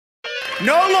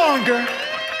No longer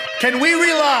can we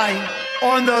rely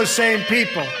on those same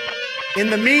people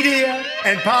in the media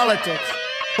and politics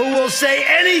who will say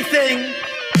anything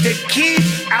to keep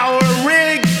our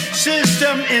rigged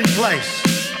system in place.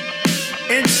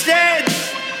 Instead,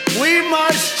 we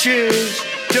must choose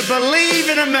to believe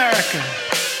in America.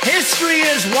 History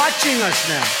is watching us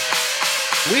now.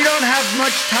 We don't have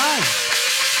much time,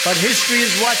 but history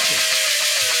is watching.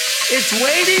 It's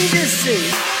waiting to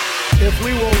see if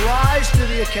we will rise to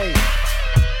the occasion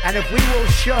and if we will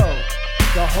show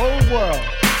the whole world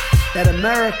that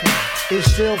America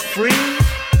is still free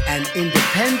and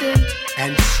independent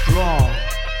and strong.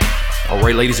 All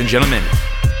right, ladies and gentlemen,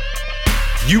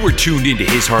 you were tuned into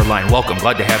His Hardline. Welcome.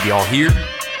 Glad to have you all here.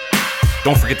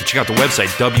 Don't forget to check out the website,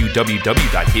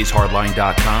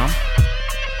 www.hishardline.com.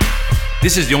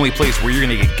 This is the only place where you're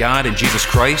going to get God and Jesus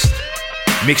Christ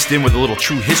mixed in with a little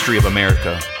true history of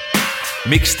America,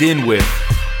 mixed in with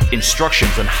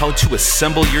instructions on how to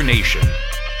assemble your nation.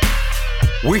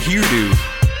 We're here to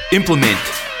implement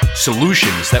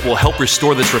solutions that will help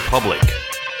restore this republic.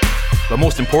 But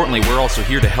most importantly, we're also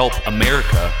here to help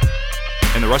America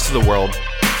and the rest of the world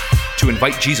to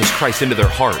invite Jesus Christ into their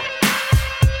heart.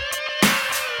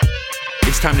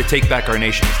 It's time to take back our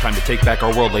nation. It's time to take back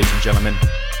our world, ladies and gentlemen.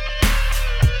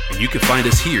 And you can find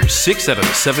us here 6 out of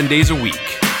the 7 days a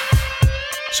week.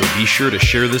 So be sure to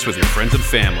share this with your friends and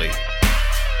family.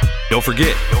 Don't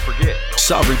forget,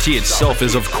 sovereignty itself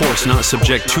is of course not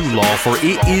subject to law, for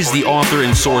it is the author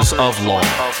and source of law.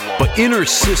 But in our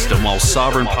system, while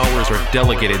sovereign powers are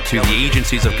delegated to the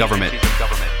agencies of government,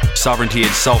 sovereignty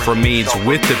itself remains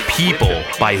with the people,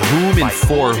 by whom and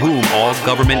for whom all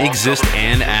government exists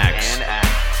and acts.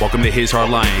 Welcome to His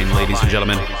Hardline, ladies and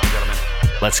gentlemen.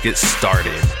 Let's get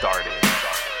started.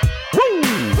 Woo!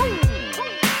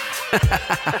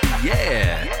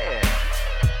 Yeah.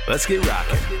 Let's get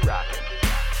rocking.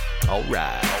 All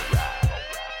right.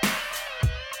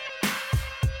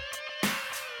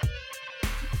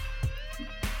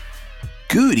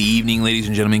 Good evening, ladies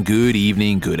and gentlemen. Good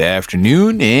evening, good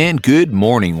afternoon, and good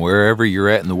morning, wherever you're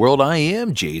at in the world. I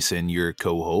am Jason, your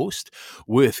co-host,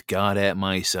 with God at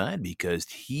my side, because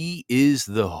He is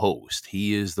the host.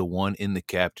 He is the one in the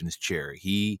captain's chair.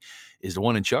 He is the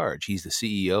one in charge. He's the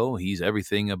CEO. He's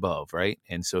everything above, right?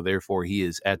 And so therefore, He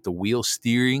is at the wheel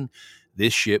steering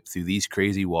this ship through these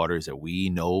crazy waters that we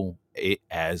know it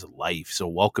as life. So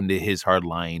welcome to His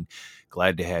Hardline.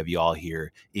 Glad to have you all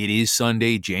here. It is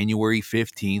Sunday, January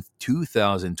 15th,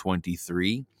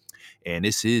 2023, and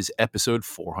this is episode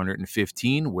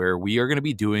 415, where we are going to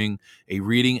be doing a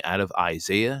reading out of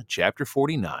Isaiah chapter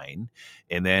 49,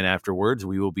 and then afterwards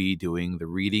we will be doing the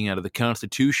reading out of the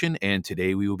Constitution, and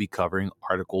today we will be covering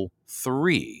Article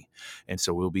 3, and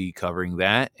so we'll be covering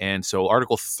that. And so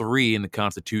Article 3 in the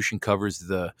Constitution covers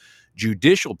the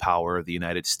judicial power of the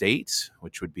United States,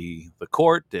 which would be the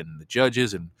court and the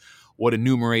judges and what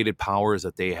enumerated powers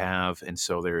that they have. And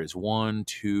so there is 1,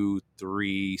 2,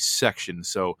 3 sections.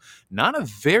 So not a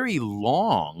very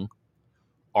long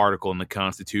article in the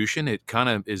Constitution. It kind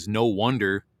of is no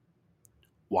wonder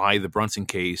why the Brunson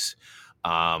case,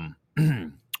 why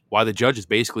the judges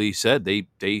basically said it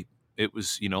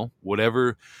was,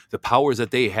 whatever the powers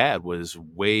that they had was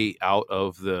way out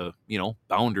of the,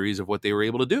 boundaries of what they were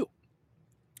able to do.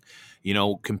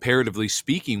 Comparatively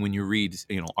speaking, when you read,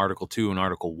 Article 2 and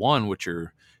Article 1, which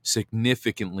are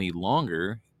significantly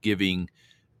longer, giving,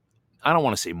 I don't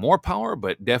want to say more power,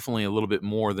 but definitely a little bit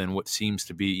more than what seems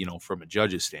to be, from a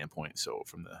judge's standpoint. So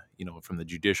from the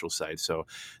judicial side. So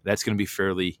that's going to be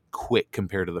fairly quick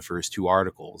compared to the first 2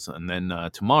 articles. And then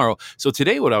tomorrow. So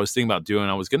today, what I was thinking about doing,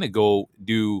 I was going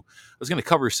to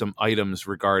cover some items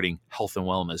regarding health and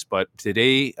wellness. But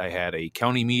today I had a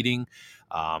county meeting.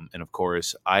 And of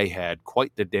course, I had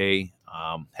quite the day,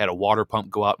 had a water pump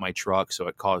go out my truck, so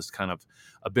it caused kind of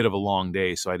a bit of a long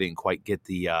day, so I didn't quite get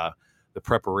the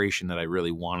preparation that I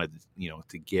really wanted,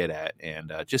 to get at,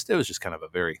 and it was just kind of a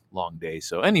very long day.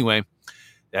 So anyway,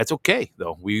 that's okay,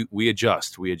 though. We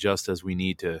adjust as we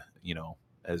need to,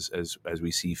 as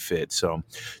we see fit. So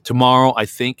tomorrow, I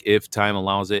think if time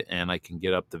allows it and I can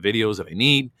get up the videos that I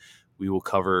need, we will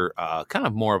cover kind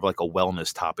of more of like a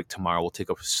wellness topic tomorrow. We'll take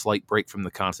a slight break from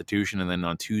the Constitution, and then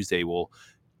on Tuesday, we'll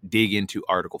dig into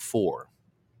Article 4.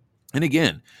 And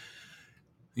again,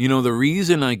 the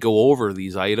reason I go over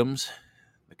these items,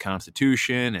 the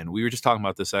Constitution, and we were just talking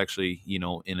about this actually,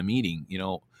 in a meeting,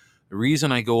 the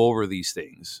reason I go over these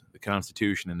things, the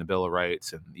Constitution and the Bill of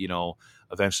Rights, and,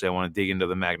 eventually I want to dig into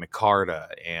the Magna Carta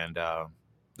and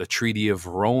the Treaty of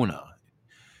Verona.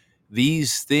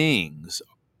 These things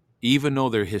even though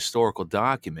they're historical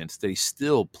documents, they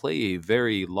still play a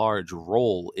very large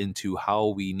role into how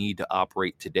we need to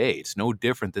operate today. It's no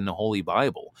different than the Holy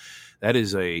Bible. That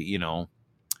is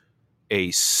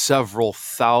a several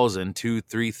thousand, 2,000,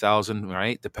 3,000,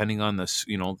 right? Depending on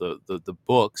the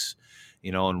books,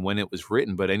 and when it was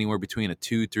written, but anywhere between a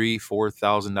 2, 3,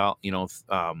 4,000,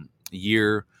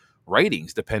 year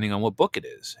writings, depending on what book it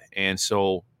is. And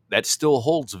so that still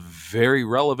holds very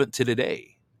relevant to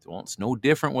today. Well, it's no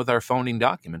different with our founding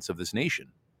documents of this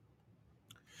nation.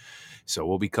 So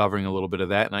we'll be covering a little bit of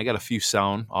that. And I got a few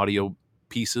sound audio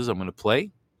pieces I'm going to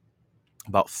play,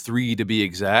 about 3 to be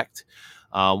exact.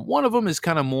 One of them is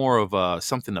kind of more of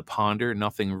something to ponder,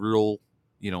 nothing real,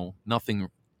 nothing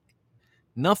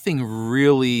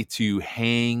really to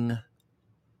hang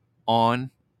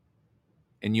on.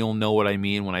 And you'll know what I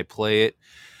mean when I play it.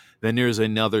 Then there's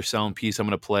another sound piece I'm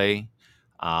going to play.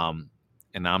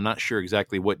 And I'm not sure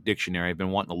exactly what dictionary. I've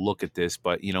been wanting to look at this,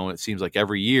 but, it seems like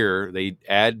every year they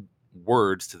add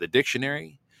words to the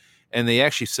dictionary and they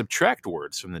actually subtract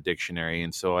words from the dictionary.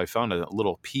 And so I found a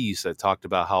little piece that talked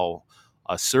about how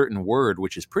a certain word,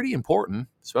 which is pretty important,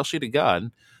 especially to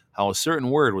God, how a certain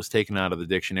word was taken out of the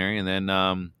dictionary. And then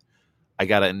I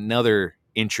got another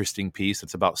interesting piece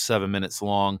that's about 7 minutes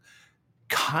long,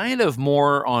 kind of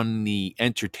more on the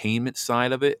entertainment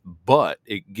side of it, but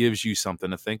it gives you something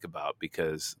to think about,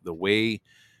 because the way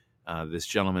this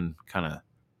gentleman kind of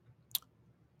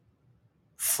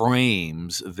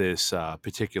frames this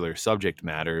particular subject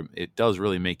matter, it does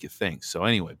really make you think. So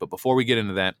anyway, but before we get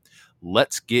into that,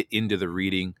 let's get into the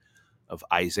reading of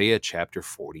Isaiah chapter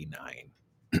 49.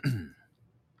 Let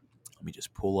me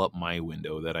just pull up my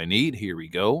window that I need. Here we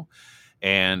go.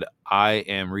 And I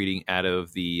am reading out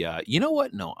of the, you know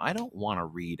what? No, I don't want to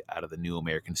read out of the New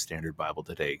American Standard Bible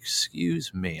today.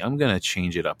 Excuse me. I'm going to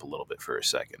change it up a little bit for a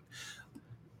second.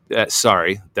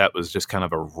 Sorry, that was just kind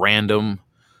of a random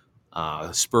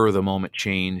spur of the moment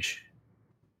change.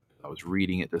 I was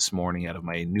reading it this morning out of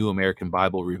my New American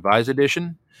Bible Revised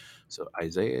Edition. So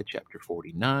Isaiah chapter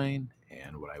 49.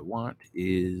 And what I want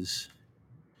is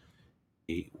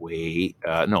the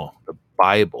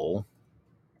Bible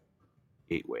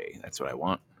Gateway. That's what I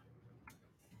want.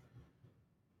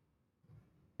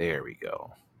 There we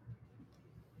go.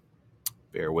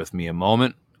 Bear with me a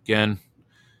moment. Again,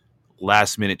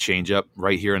 last minute change up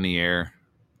right here on the air.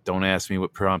 Don't ask me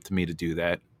what prompted me to do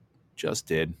that. Just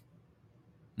did.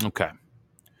 Okay.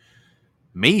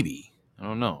 Maybe. I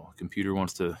don't know. Computer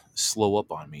wants to slow up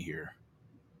on me here.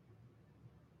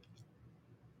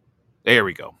 There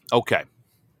we go. Okay.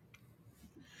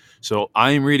 So I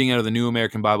am reading out of the New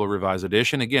American Bible Revised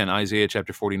Edition. Again, Isaiah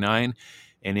chapter 49.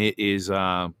 And it is,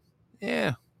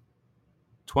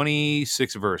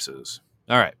 26 verses.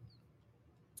 All right.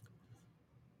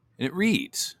 And it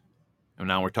reads, and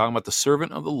now we're talking about the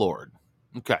servant of the Lord.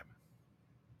 Okay.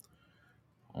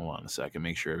 Hold on a second.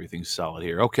 Make sure everything's solid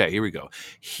here. Okay, here we go.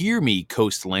 Hear me,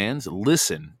 coastlands.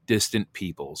 Listen, distant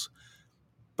peoples.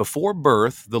 Before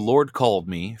birth, the Lord called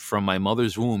me. From my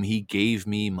mother's womb, he gave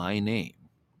me my name.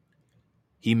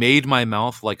 He made my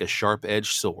mouth like a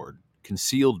sharp-edged sword,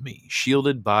 concealed me,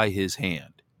 shielded by his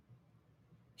hand.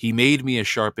 He made me a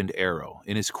sharpened arrow.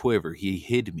 In his quiver, he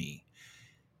hid me.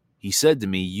 He said to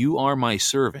me, you are my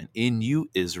servant. In you,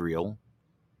 Israel,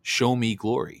 show me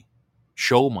glory.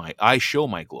 I show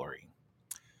my glory.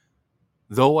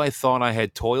 Though I thought I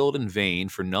had toiled in vain,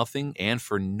 for nothing and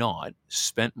for naught,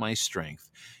 spent my strength,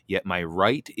 yet my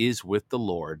right is with the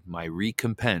Lord, my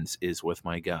recompense is with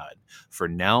my God. For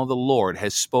now the Lord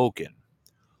has spoken,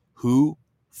 who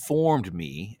formed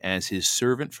me as his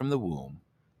servant from the womb,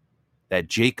 that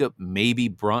Jacob may be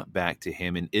brought back to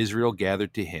him and Israel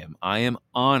gathered to him. I am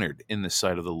honored in the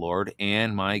sight of the Lord,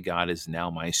 and my God is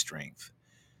now my strength.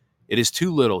 It is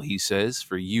too little, he says,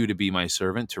 for you to be my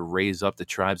servant, to raise up the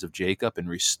tribes of Jacob and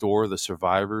restore the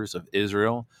survivors of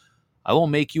Israel. I will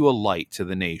make you a light to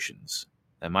the nations,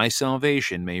 that my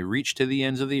salvation may reach to the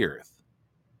ends of the earth.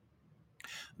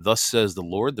 Thus says the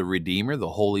Lord, the Redeemer,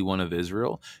 the Holy One of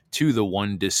Israel, to the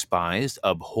one despised,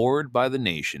 abhorred by the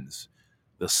nations,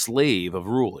 the slave of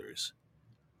rulers.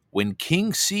 When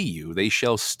kings see you, they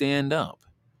shall stand up,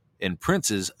 and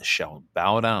princes shall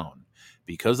bow down,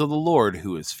 because of the Lord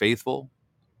who is faithful,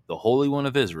 the Holy One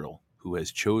of Israel, who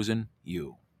has chosen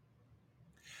you.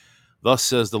 Thus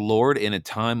says the Lord, in a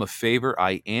time of favor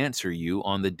I answer you,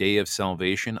 on the day of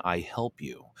salvation I help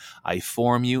you. I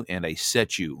form you and I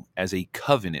set you as a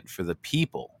covenant for the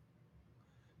people,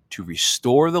 to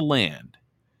restore the land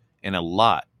and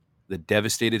allot the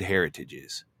devastated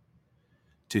heritages,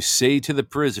 to say to the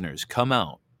prisoners, come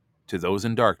out, To those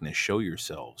in darkness, show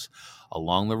yourselves.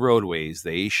 Along the roadways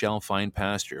they shall find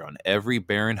pasture. On every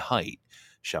barren height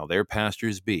shall their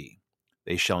pastures be.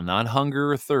 They shall not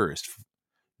hunger or thirst,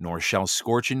 nor shall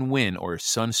scorching wind or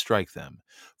sun strike them.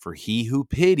 For he who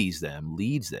pities them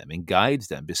leads them and guides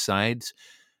them besides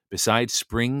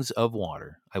springs of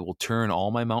water. I will turn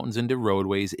all my mountains into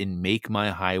roadways and make my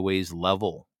highways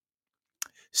level.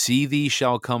 See, these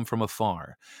shall come from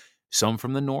afar, some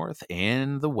from the north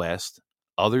and the west,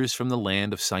 others from the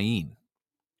land of Syene.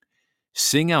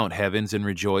 Sing out, heavens, and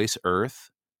rejoice, earth.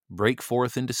 Break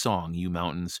forth into song, you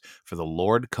mountains, for the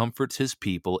Lord comforts his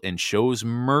people and shows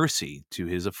mercy to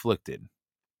his afflicted.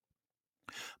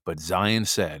 But Zion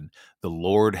said, the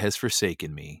Lord has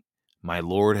forsaken me. My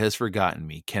Lord has forgotten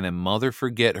me. Can a mother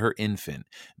forget her infant,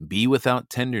 be without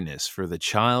tenderness for the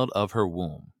child of her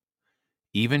womb?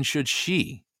 Even should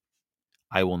she,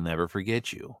 I will never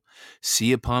forget you.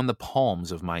 See upon the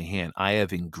palms of my hand, I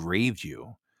have engraved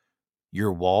you.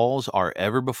 Your walls are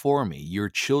ever before me. Your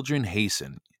children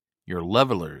hasten. Your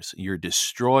levelers, your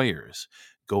destroyers,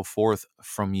 go forth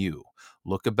from you.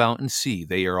 Look about and see,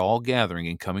 they are all gathering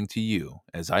and coming to you.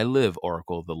 As I live,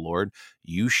 oracle of the Lord,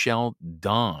 you shall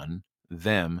don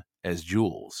them as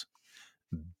jewels.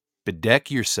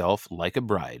 Bedeck yourself like a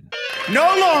bride.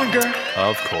 No longer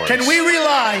Of course. can we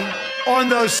rely on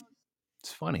those.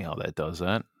 It's funny how that does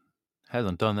that.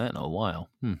 Hasn't done that in a while.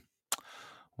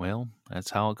 Well,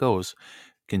 that's how it goes.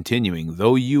 Continuing,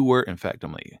 though you were, in fact,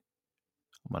 I'm going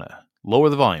to lower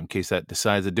the volume in case that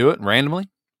decides to do it randomly.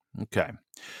 Okay.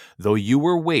 Though you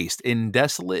were waste and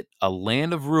desolate, a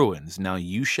land of ruins, now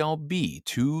you shall be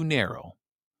too narrow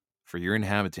for your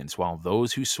inhabitants, while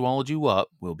those who swallowed you up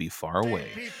will be far away.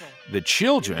 The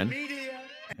children,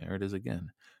 there it is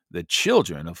again, the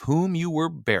children of whom you were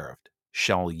bereft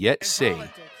shall yet say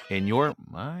in your,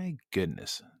 my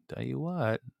goodness, tell you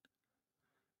what,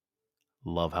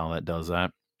 love how that does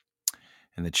that.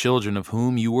 And the children of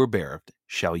whom you were bereft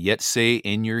shall yet say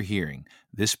in your hearing,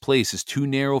 this place is too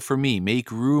narrow for me. Make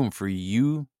room for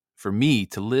me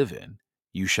to live in.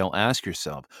 You shall ask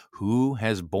yourself, who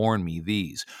has borne me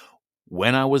these?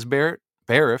 When I was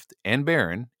bereft and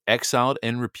barren, exiled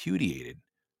and repudiated,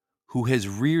 who has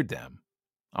reared them?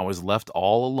 I was left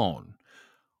all alone.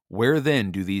 Where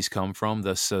then do these come from?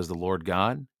 Thus says the Lord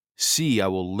God. See, I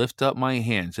will lift up my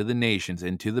hand to the nations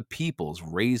and to the peoples,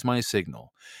 raise my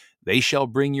signal. They shall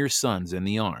bring your sons in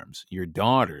the arms. Your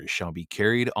daughters shall be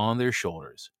carried on their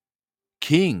shoulders.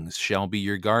 Kings shall be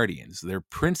your guardians, their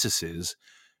princesses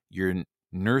your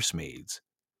nursemaids.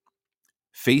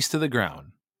 Face to the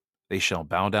ground, they shall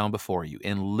bow down before you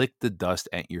and lick the dust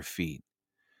at your feet.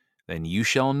 Then you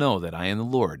shall know that I am the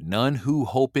Lord. None who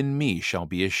hope in me shall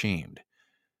be ashamed.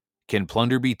 Can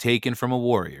plunder be taken from a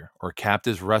warrior, or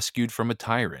captives rescued from a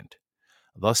tyrant?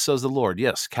 Thus says the Lord,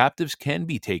 yes, captives can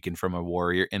be taken from a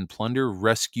warrior, and plunder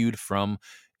rescued from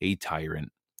a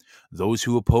tyrant. Those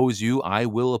who oppose you I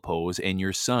will oppose, and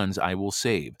your sons I will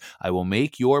save. I will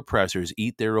make your oppressors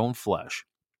eat their own flesh,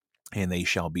 and they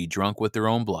shall be drunk with their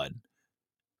own blood.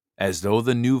 As though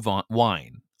the new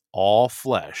wine, all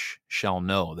flesh shall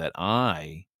know that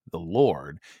I, the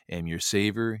Lord, am your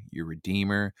Savior, your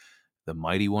Redeemer, the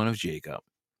mighty one of Jacob.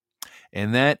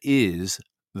 And that is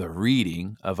the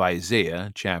reading of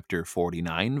Isaiah chapter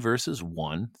 49, verses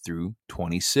 1 through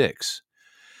 26.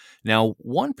 Now,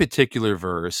 one particular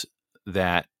verse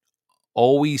that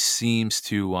always seems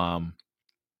to, I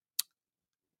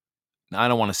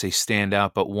don't want to say stand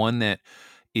out, but one that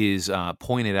is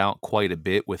pointed out quite a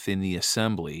bit within the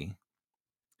assembly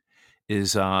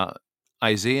is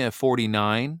Isaiah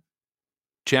 49,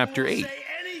 chapter 8.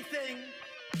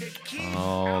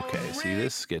 Okay, see,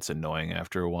 this gets annoying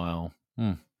after a while.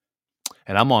 And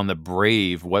I'm on the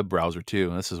Brave web browser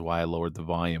too. This is why I lowered the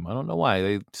volume. I don't know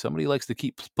why. Somebody likes to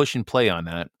keep pushing play on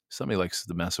that. Somebody likes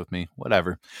to mess with me.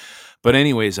 Whatever. But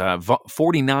anyways,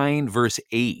 49 verse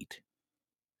 8,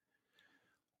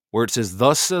 where it says,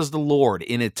 thus says the Lord,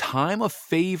 in a time of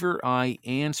favor I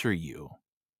answer you.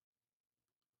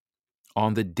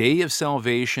 On the day of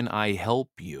salvation I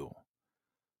help you.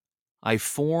 I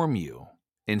form you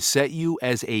and set you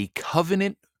as a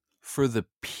covenant for the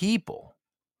people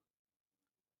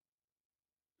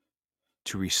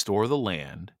to restore the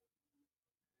land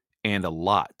and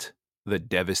allot the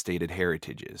devastated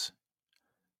heritages.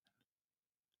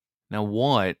 Now,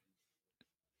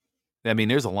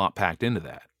 there's a lot packed into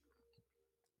that.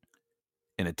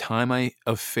 In a time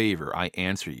of favor, I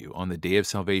answer you. On the day of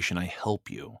salvation, I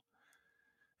help you.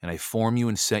 And I form you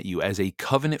and set you as a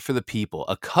covenant for the people,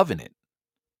 a covenant.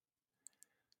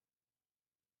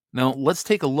 Now, let's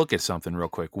take a look at something real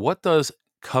quick. What does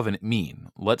covenant mean?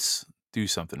 Let's do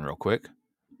something real quick.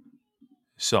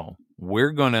 So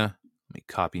we're going to, let me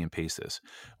copy and paste this.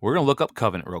 We're going to look up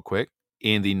covenant real quick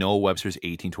in the Noah Webster's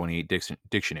 1828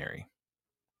 dictionary,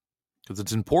 because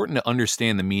it's important to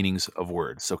understand the meanings of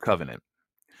words. So covenant.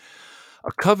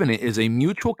 A covenant is a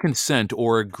mutual consent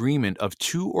or agreement of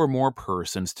two or more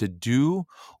persons to do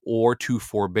or to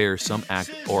forbear some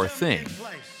act or thing.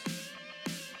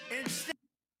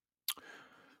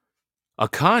 A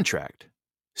contract,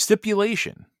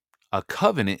 stipulation. A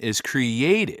covenant is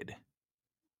created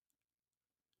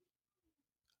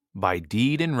by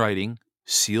deed in writing,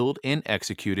 sealed and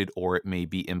executed, or it may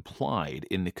be implied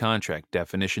in the contract.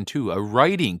 Definition 2, a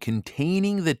writing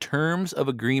containing the terms of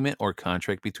agreement or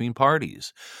contract between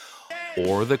parties.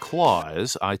 Or the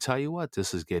clause, I tell you what,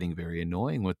 this is getting very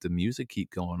annoying with the music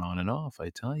keep going on and off,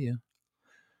 I tell you.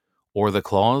 Or the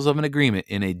clause of an agreement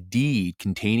in a deed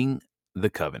containing the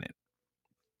covenant.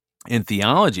 In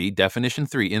theology, definition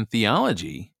 3, in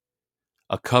theology,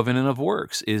 a covenant of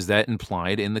works is that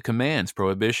implied in the commands,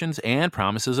 prohibitions, and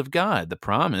promises of God, the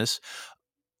promise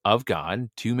of God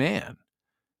to man,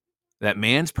 that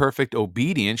man's perfect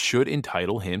obedience should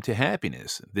entitle him to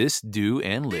happiness. This do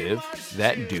and live,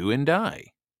 that do and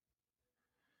die.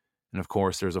 And of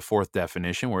course, there's a fourth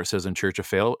definition where it says in church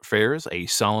affairs, a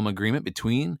solemn agreement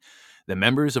between the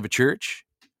members of a church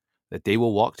that they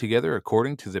will walk together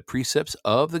according to the precepts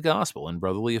of the gospel in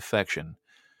brotherly affection.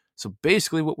 So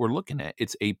basically what we're looking at,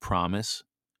 it's a promise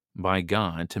by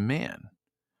God to man.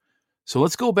 So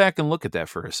let's go back and look at that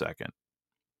for a second.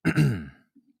 Again,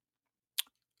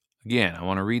 I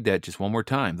want to read that just one more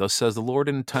time. Thus says the Lord,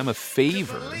 in a time of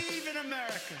favor,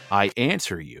 I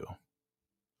answer you.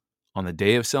 On the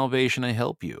day of salvation, I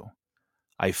help you.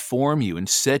 I form you and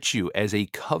set you as a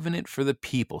covenant for the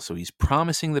people. So he's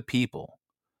promising the people.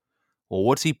 Well,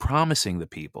 what's he promising the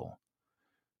people?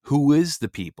 Who is the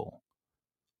people?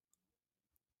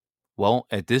 Well,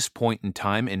 at this point in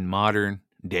time in modern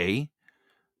day,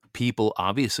 people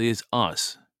obviously is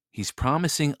us. He's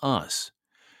promising us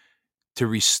to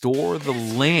restore the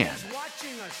land,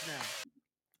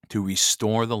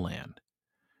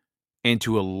 and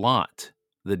to allot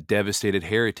the devastated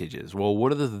heritages. Well,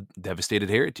 what are the devastated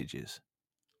heritages?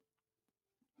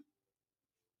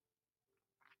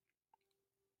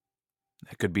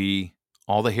 That could be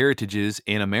all the heritages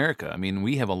in America. I mean,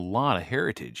 we have a lot of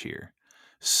heritage here.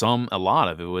 A lot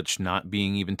of it, which not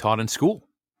being even taught in school.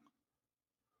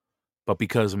 But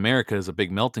because America is a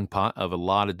big melting pot of a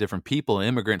lot of different people,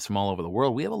 immigrants from all over the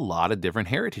world, we have a lot of different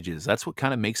heritages. That's what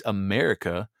kind of makes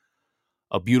America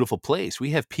a beautiful place.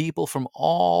 We have people from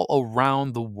all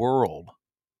around the world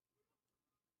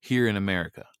here in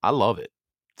America. I love it.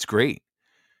 It's great.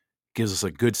 Gives us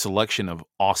a good selection of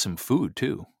awesome food,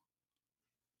 too.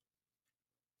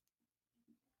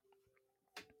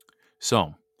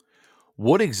 So,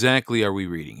 what exactly are we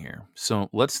reading here? So,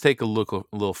 let's take a look a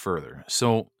little further.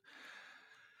 So,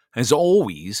 as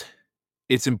always,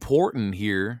 it's important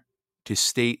here to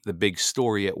state the big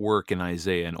story at work in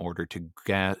Isaiah in order to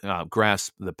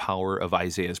grasp the power of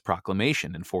Isaiah's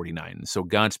proclamation in 49. So,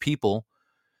 God's people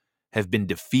have been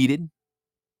defeated,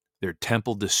 their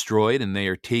temple destroyed, and they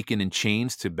are taken in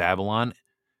chains to Babylon,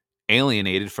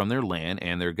 alienated from their land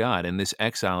and their God. And this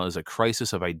exile is a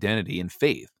crisis of identity and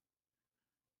faith.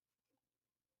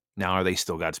 Now, are they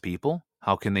still God's people?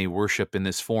 How can they worship in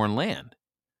this foreign land?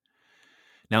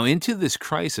 Now, into this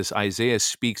crisis, Isaiah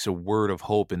speaks a word of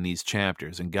hope in these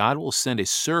chapters, and God will send a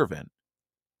servant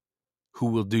who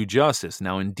will do justice.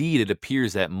 Now, indeed, it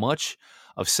appears that much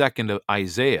of 2nd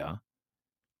Isaiah,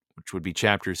 which would be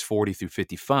chapters 40 through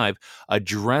 55,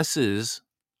 addresses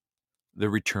the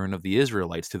return of the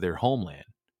Israelites to their homeland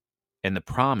and the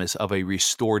promise of a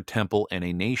restored temple and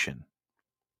a nation.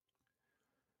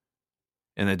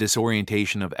 And the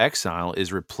disorientation of exile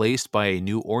is replaced by a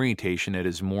new orientation that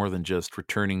is more than just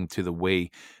returning to the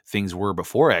way things were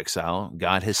before exile.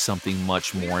 God has something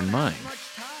much more in mind.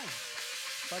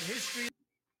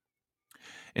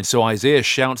 And so Isaiah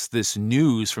shouts this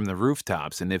news from the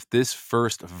rooftops. And if this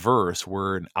first verse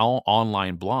were an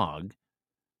online blog,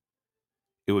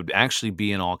 it would actually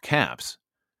be in all caps.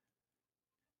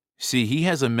 See, he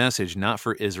has a message not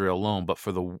for Israel alone, but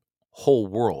for the whole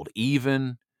world,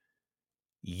 even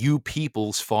you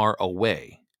peoples far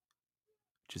away,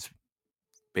 which is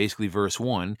basically verse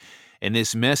 1. And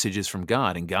this message is from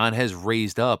God, and God has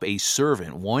raised up a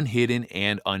servant, one hidden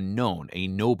and unknown, a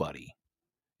nobody.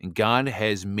 And God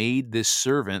has made this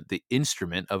servant the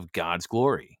instrument of God's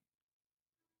glory.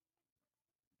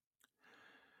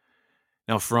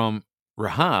 Now, from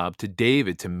Rahab to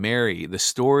David to Mary, the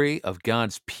story of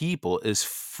God's people is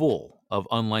full of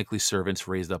unlikely servants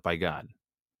raised up by God.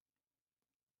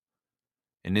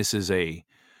 And this is a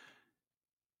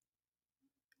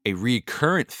a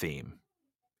recurrent theme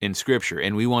in Scripture,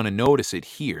 and we want to notice it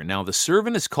here. Now, the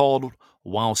servant is called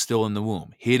while still in the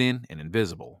womb, hidden and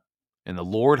invisible. And the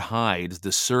Lord hides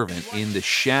the servant in the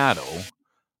shadow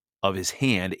of his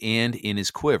hand and in his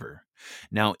quiver.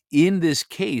 Now, in this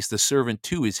case, the servant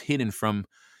too is hidden from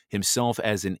himself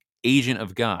as an agent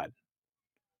of God.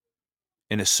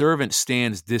 And a servant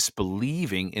stands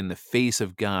disbelieving in the face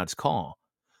of God's call,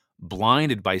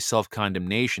 blinded by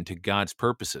self-condemnation to God's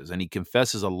purposes, and he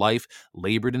confesses a life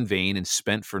labored in vain and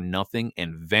spent for nothing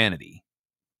and vanity.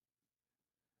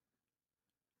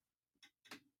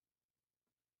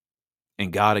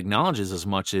 And God acknowledges as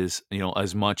much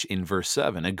in verse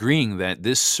 7, agreeing that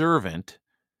this servant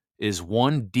is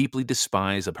one deeply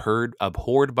despised,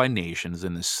 abhorred by nations,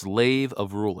 and the slave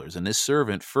of rulers. And this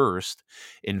servant, first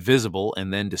invisible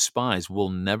and then despised, will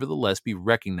nevertheless be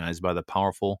recognized by the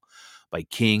powerful, by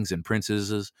kings and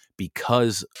princes,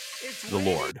 because the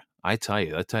Lord. I tell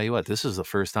you what, this is the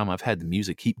first time I've had the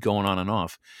music keep going on and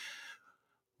off.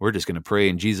 We're just going to pray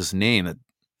in Jesus' name that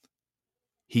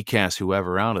he casts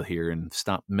whoever out of here and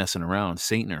stop messing around,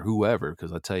 Satan or whoever,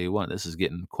 because I tell you what, this is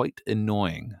getting quite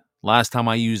annoying. Last time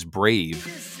I used Brave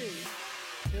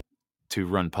to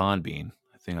run Podbean,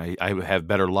 I think I would have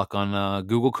better luck on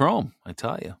Google Chrome, I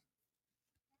tell you.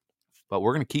 But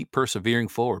we're going to keep persevering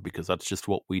forward because that's just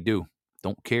what we do.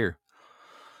 Don't care.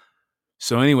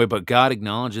 So anyway, but God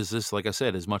acknowledges this, like I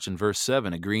said, as much in verse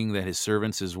 7, agreeing that his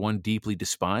servants is one deeply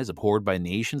despised, abhorred by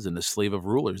nations, and the slave of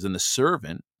rulers. And the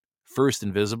servant, first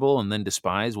invisible and then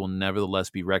despised, will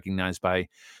nevertheless be recognized by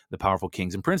the powerful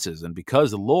kings and princes. And because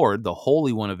the Lord, the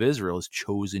Holy One of Israel, has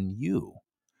chosen you.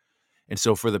 And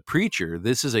so for the preacher,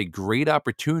 this is a great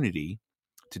opportunity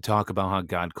to talk about how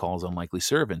God calls unlikely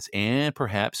servants, and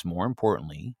perhaps more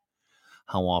importantly,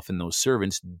 how often those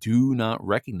servants do not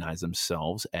recognize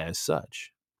themselves as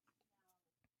such.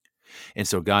 And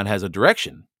so God has a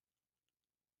direction.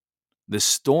 The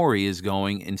story is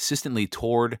going insistently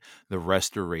toward the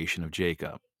restoration of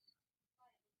Jacob.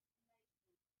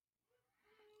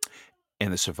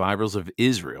 And the survivors of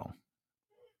Israel.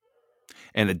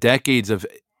 And the decades of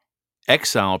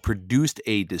exile produced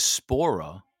a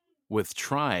diaspora with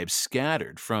tribes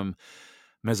scattered from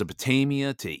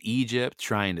Mesopotamia to Egypt,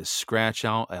 trying to scratch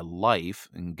out a life,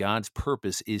 and God's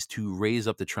purpose is to raise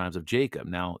up the tribes of Jacob.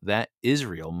 Now, that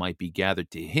Israel might be gathered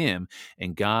to him,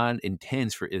 and God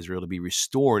intends for Israel to be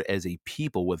restored as a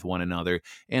people with one another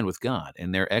and with God.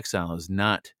 And their exile is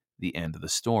not the end of the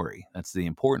story. That's the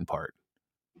important part.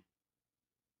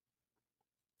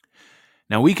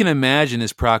 Now, we can imagine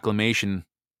this proclamation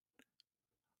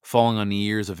falling on the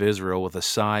ears of Israel with a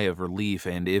sigh of relief.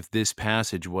 And if this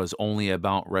passage was only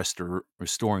about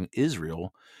restoring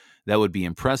Israel, that would be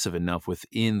impressive enough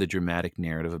within the dramatic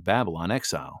narrative of Babylonian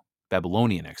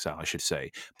exile, I should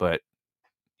say. But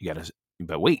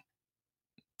wait,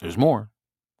 there's more.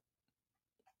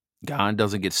 God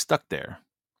doesn't get stuck there.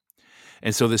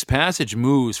 And so this passage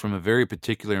moves from a very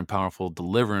particular and powerful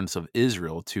deliverance of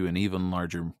Israel to an even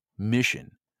larger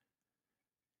mission.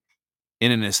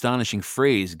 In an astonishing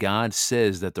phrase, God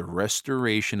says that the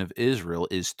restoration of Israel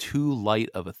is too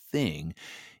light of a thing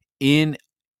in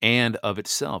and of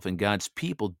itself, and God's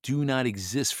people do not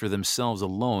exist for themselves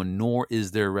alone, nor is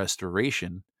their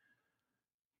restoration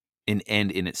an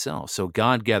end in itself. So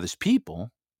God gathers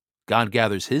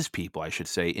his people, I should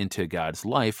say, into God's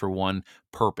life for one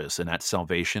purpose, and that's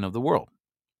salvation of the world.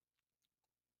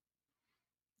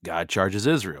 God charges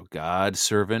Israel, God's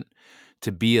servant,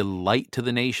 to be a light to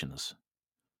the nations,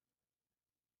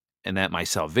 and that my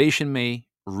salvation may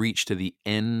reach to the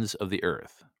ends of the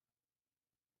earth.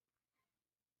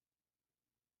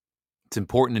 It's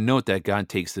important to note that God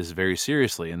takes this very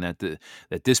seriously, and that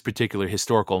this particular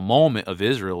historical moment of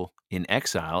Israel in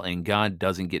exile, and God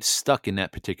doesn't get stuck in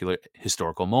that particular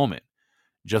historical moment.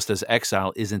 Just as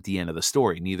exile isn't the end of the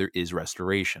story, neither is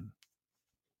restoration.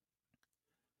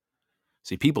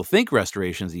 See, people think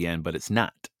restoration is the end, but it's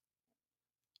not.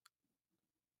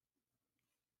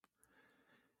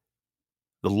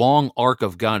 The long arc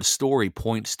of God's story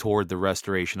points toward the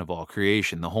restoration of all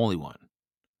creation, the Holy One,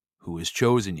 who has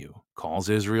chosen you, calls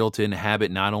Israel to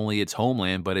inhabit not only its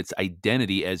homeland, but its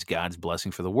identity as God's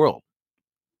blessing for the world.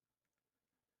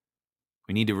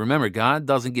 We need to remember God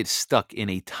doesn't get stuck in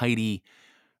a tidy,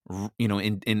 in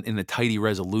the tidy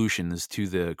resolutions to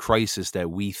the crisis that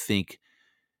we think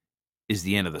is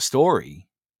the end of the story.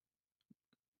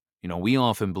 We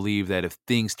often believe that if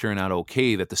things turn out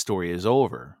okay, that the story is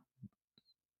over.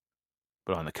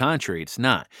 But on the contrary, it's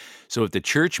not. So if the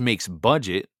church makes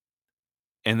budget,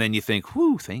 and then you think,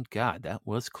 whew, thank God, that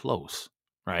was close,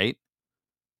 right?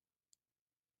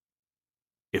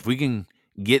 If we can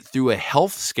get through a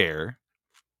health scare,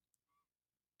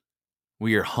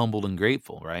 we are humbled and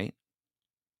grateful, right?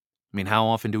 I mean, how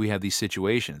often do we have these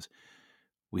situations?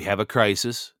 We have a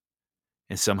crisis,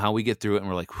 and somehow we get through it, and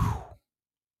we're like, whew,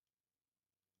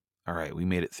 all right, we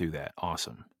made it through that.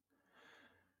 Awesome.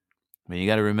 I mean, you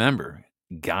got to remember,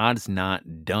 God's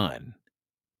not done.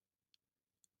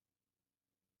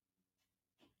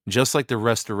 Just like the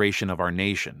restoration of our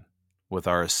nation with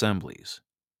our assemblies.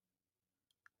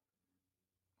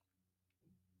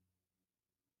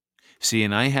 See,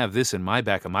 and I have this in my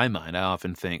back of my mind. I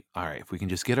often think, all right, if we can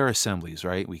just get our assemblies,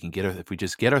 right? If we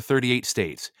just get our 38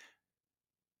 states,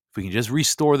 if we can just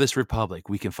restore this republic,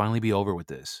 we can finally be over with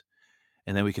this.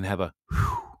 And then we can have a,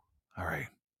 whew, all right,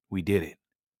 we did it.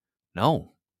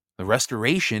 No, the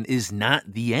restoration is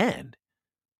not the end.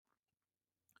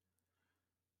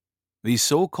 These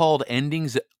so-called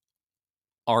endings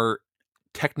are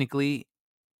technically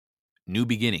new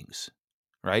beginnings,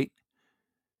 right?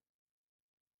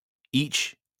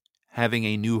 Each having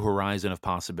a new horizon of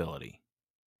possibility.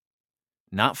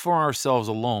 Not for ourselves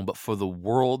alone, but for the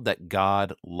world that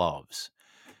God loves.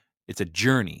 It's a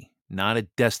journey, not a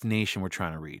destination we're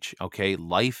trying to reach, okay?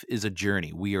 Life is a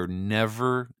journey. We are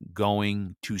never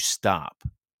going to stop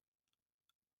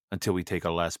until we take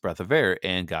our last breath of air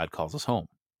and God calls us home.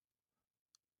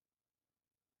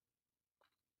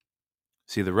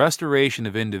 See, the restoration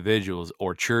of individuals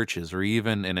or churches or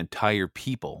even an entire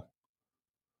people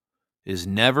is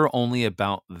never only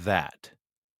about that.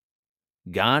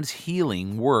 God's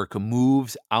healing work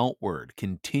moves outward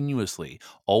continuously,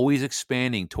 always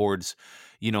expanding towards,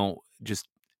 just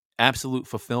absolute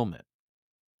fulfillment.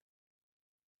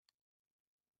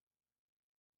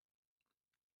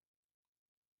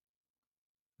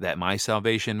 That my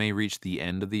salvation may reach the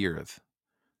end of the earth.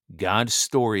 God's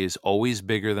story is always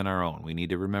bigger than our own. We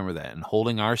need to remember that. And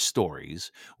holding our stories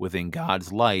within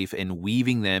God's life and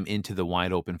weaving them into the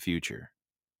wide open future.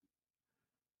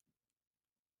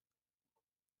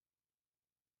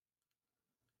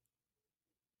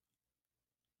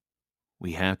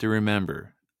 We have to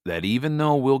remember that even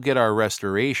though we'll get our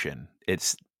restoration,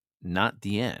 it's not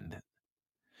the end.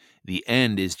 The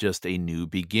end is just a new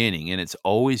beginning, and it's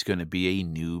always going to be a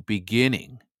new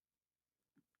beginning.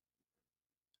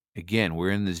 Again,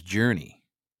 we're in this journey.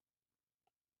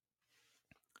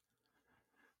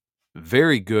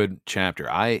 Very good chapter.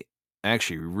 I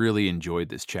actually really enjoyed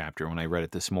this chapter when I read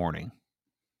it this morning.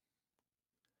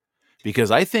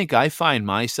 Because I think I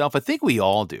think we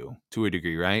all do to a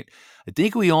degree, right? I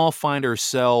think we all find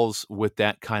ourselves with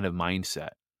that kind of mindset.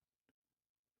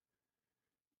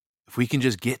 If we can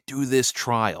just get through this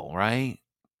trial, right?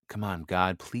 Come on,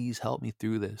 God, please help me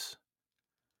through this.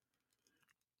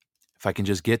 If I can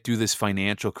just get through this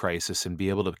financial crisis and be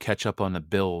able to catch up on the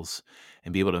bills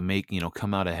and be able to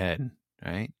come out ahead,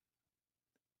 right?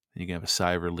 You can have a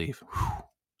sigh of relief. Whew.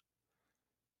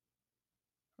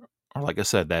 Or like I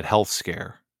said, that health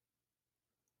scare.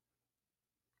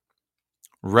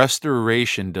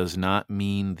 Restoration does not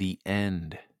mean the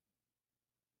end.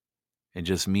 It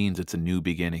just means it's a new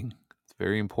beginning. It's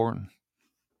very important.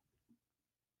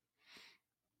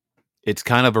 It's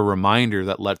kind of a reminder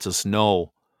that lets us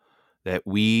know that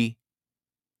we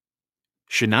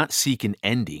should not seek an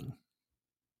ending.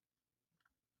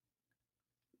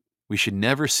 We should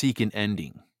never seek an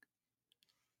ending.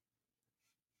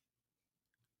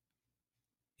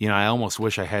 I almost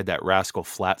wish I had that Rascal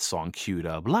Flatts song queued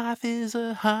up. Life is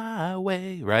a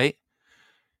highway, right?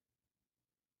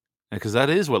 Because that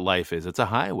is what life is. It's a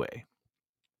highway.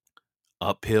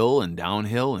 Uphill and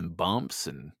downhill and bumps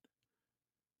and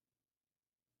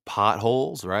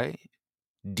potholes, right?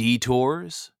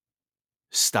 Detours,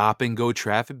 stop and go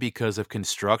traffic because of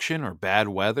construction or bad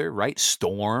weather, right?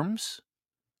 Storms.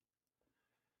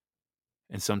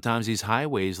 And sometimes these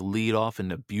highways lead off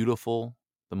into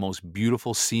the most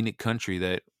beautiful scenic country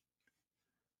that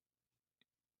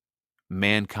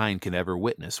mankind can ever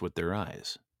witness with their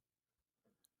eyes.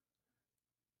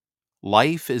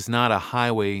 Life is not a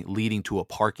highway leading to a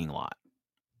parking lot.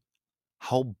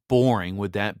 How boring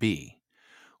would that be?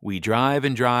 We drive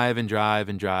and drive and drive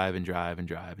and drive and drive and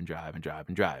drive and drive and drive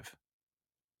and drive.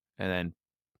 And then,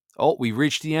 we've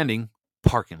reached the ending,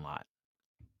 parking lot.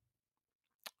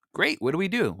 Great. What do we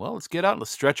do? Well, let's get out.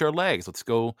 Let's stretch our legs. Let's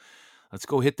go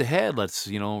hit the head. Let's,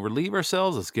 relieve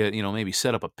ourselves. Let's get, maybe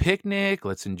set up a picnic.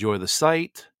 Let's enjoy the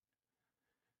sight.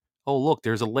 Oh, look,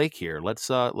 there's a lake here. Let's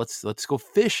go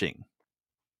fishing.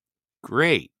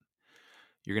 Great.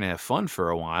 You're going to have fun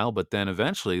for a while, but then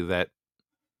eventually that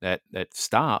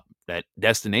stop, that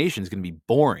destination is going to be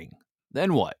boring.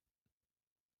 Then what?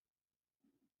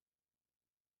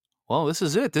 Well, this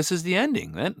is it. This is the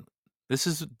ending. Then This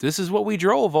is what we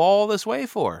drove all this way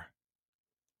for.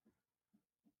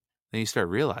 Then you start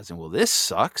realizing, well, this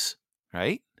sucks,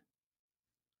 right?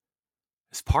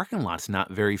 This parking lot's not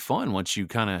very fun once you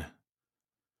kind of,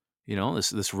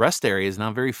 this rest area is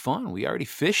not very fun. We already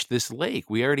fished this lake.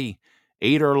 We already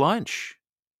ate our lunch.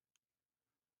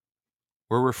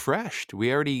 We're refreshed.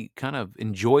 We already kind of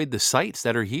enjoyed the sights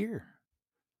that are here.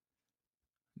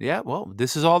 Yeah, well,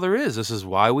 this is all there is. This is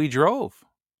why we drove.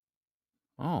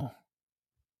 Oh,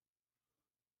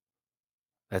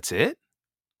 that's it?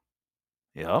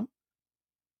 Yep.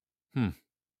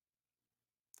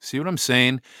 See what I'm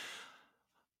saying?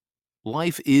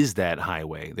 Life is that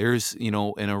highway. There's, in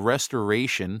a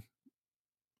restoration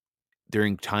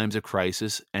during times of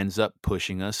crisis ends up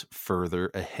pushing us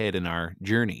further ahead in our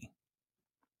journey.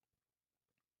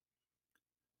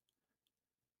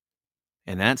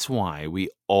 And that's why we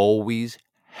always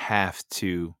have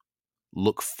to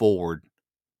look forward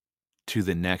to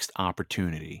the next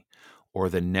opportunity or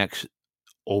the next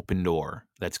open door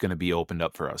that's going to be opened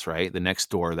up for us, right? The next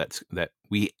door that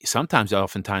we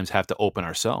oftentimes have to open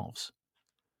ourselves.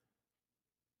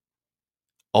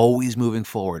 Always moving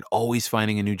forward, always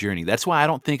finding a new journey. That's why I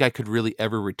don't think I could really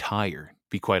ever retire,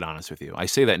 be quite honest with you. I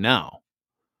say that now.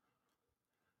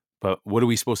 But what are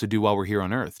we supposed to do while we're here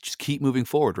on earth? Just keep moving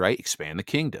forward, right? Expand the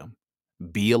kingdom.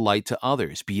 Be a light to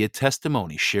others. Be a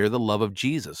testimony. Share the love of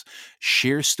Jesus.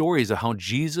 Share stories of how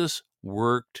Jesus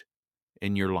worked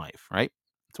in your life, right?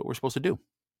 That's what we're supposed to do.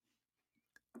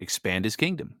 Expand his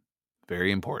kingdom.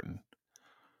 Very important.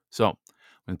 So I'm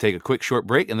going to take a quick short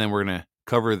break, and then we're going to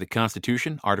cover the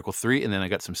Constitution, Article 3, and then I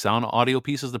got some sound audio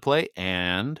pieces to play,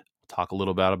 and talk a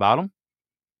little bit about them,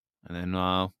 and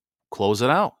then close it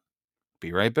out.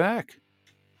 Be right back.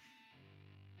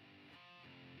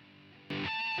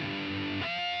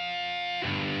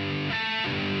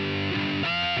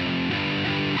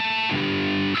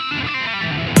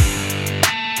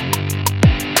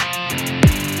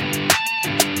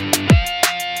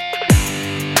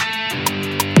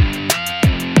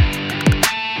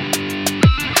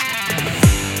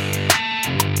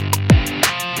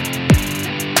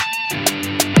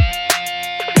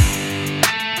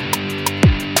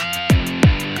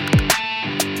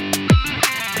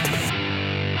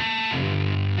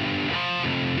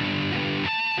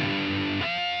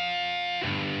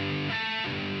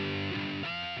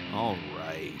 All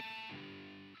right.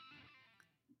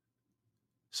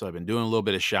 So I've been doing a little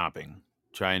bit of shopping,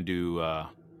 trying to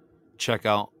check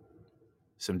out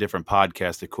some different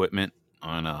podcast equipment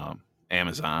on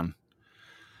Amazon.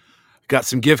 Got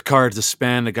some gift cards to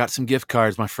spend. I got some gift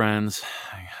cards, my friends.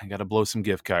 I got to blow some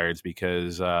gift cards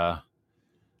because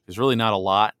there's really not a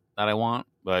lot that I want,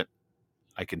 but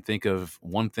I can think of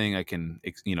one thing I can,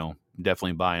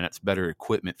 definitely buy, and that's better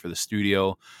equipment for the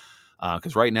studio.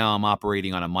 Because right now I'm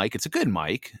operating on a mic. It's a good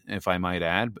mic, if I might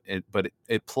add, but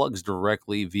it plugs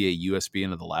directly via USB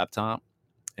into the laptop.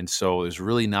 And so there's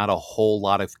really not a whole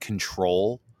lot of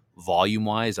control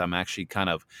volume-wise. I'm actually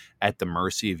kind of at the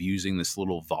mercy of using this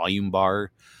little volume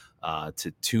bar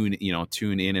to tune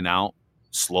in and out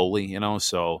slowly,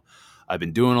 So I've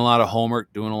been doing a lot of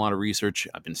homework, doing a lot of research.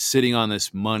 I've been sitting on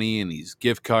this money and these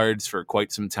gift cards for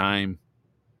quite some time,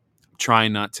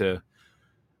 trying not to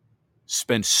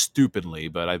spend stupidly,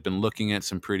 but I've been looking at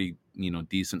some pretty,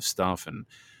 decent stuff.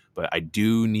 But I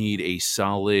do need a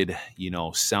solid,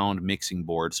 sound mixing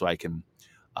board so I can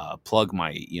plug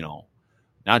my,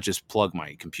 not just plug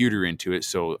my computer into it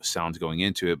so sound's going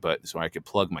into it, but so I could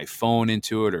plug my phone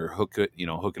into it or hook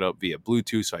it up via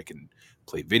Bluetooth so I can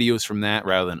play videos from that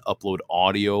rather than upload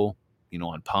audio,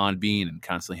 on Podbean and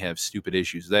constantly have stupid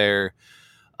issues there.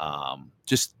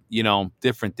 Just,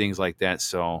 different things like that.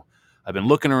 So I've been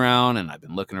looking around and I've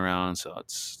been looking around, so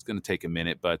it's going to take a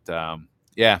minute, but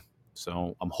yeah.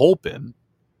 So I'm hoping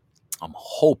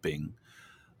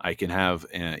I can have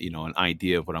an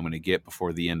idea of what I'm going to get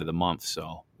before the end of the month.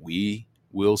 So we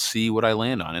will see what I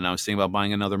land on. And I was thinking about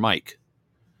buying another mic.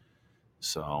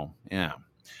 So yeah.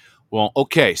 Well,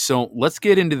 okay. So let's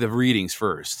get into the readings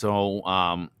first. So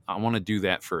I want to do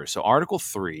that first. So Article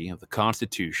 3 of the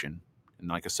Constitution, and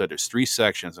like I said, there's 3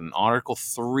 sections, and Article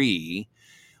 3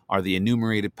 are the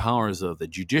enumerated powers of the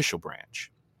judicial branch.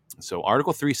 So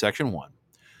Article 3, Section 1.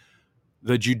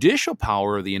 The judicial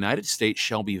power of the United States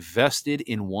shall be vested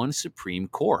in one Supreme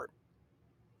Court,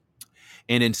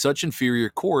 and in such inferior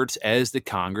courts as the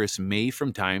Congress may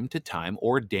from time to time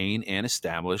ordain and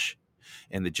establish,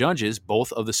 and the judges,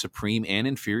 both of the Supreme and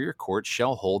inferior courts,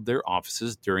 shall hold their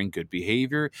offices during good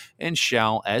behavior, and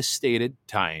shall, as stated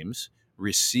times,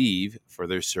 receive for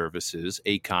their services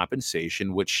a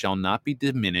compensation which shall not be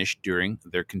diminished during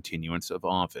their continuance of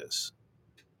office.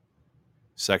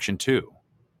 Section 2.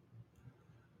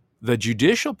 The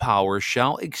judicial power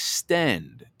shall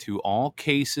extend to all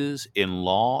cases in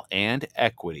law and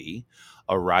equity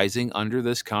arising under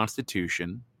this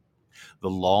Constitution, the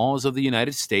laws of the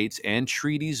United States, and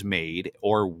treaties made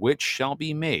or which shall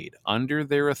be made under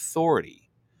their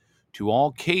authority, to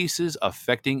all cases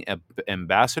affecting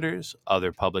ambassadors,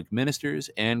 other public ministers,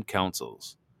 and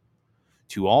councils,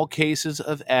 to all cases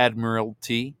of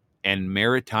admiralty and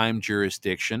maritime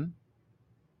jurisdiction.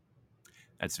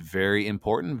 That's very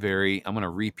important. I'm going to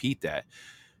repeat that.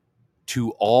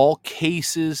 To all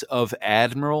cases of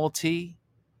admiralty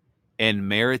and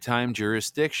maritime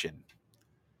jurisdiction.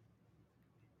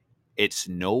 It's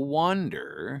no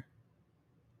wonder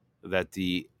that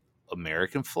the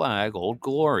American flag, Old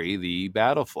Glory, the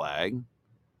battle flag,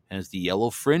 has the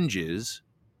yellow fringes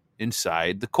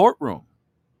inside the courtroom,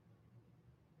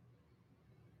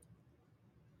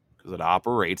 because it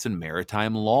operates in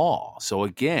maritime law. So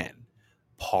again,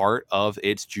 part of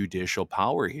its judicial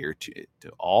power here to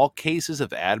all cases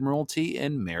of admiralty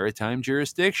and maritime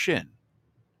jurisdiction,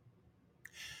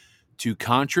 to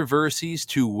controversies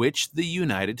to which the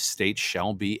United States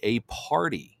shall be a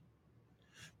party,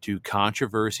 to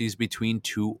controversies between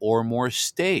two or more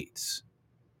states,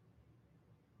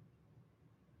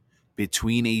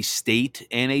 between a state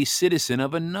and a citizen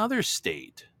of another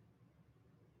state,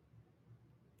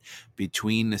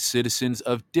 between the citizens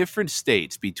of different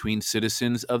states, between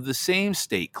citizens of the same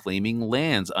state claiming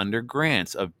lands under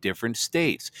grants of different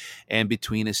states, and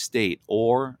between a state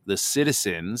or the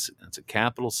citizens, that's a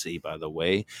capital C, by the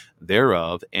way,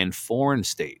 thereof, and foreign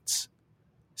states,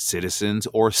 citizens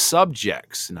or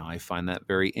subjects. Now, I find that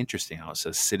very interesting how it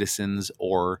says citizens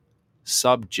or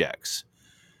subjects.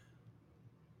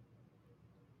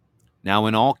 Now,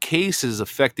 in all cases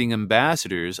affecting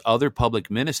ambassadors, other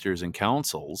public ministers, and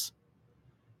councils,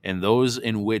 and those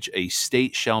in which a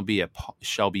state shall be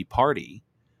party,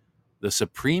 the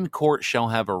Supreme Court shall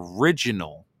have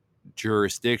original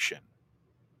jurisdiction.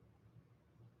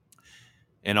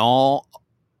 In all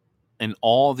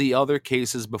the other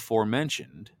cases before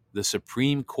mentioned, the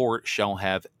Supreme Court shall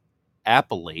have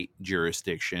appellate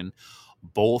jurisdiction,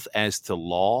 both as to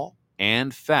law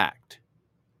and fact,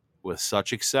 with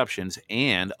such exceptions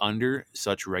and under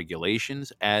such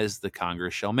regulations as the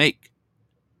Congress shall make.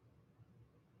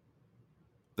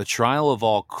 The trial of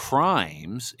all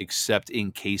crimes, except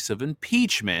in case of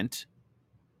impeachment,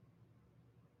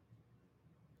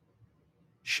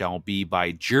 shall be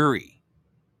by jury,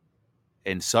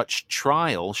 and such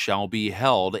trial shall be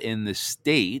held in the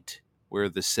state where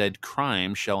the said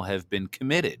crime shall have been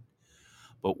committed.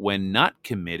 But when not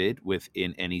committed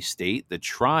within any state, the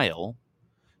trial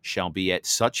shall be at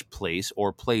such place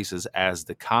or places as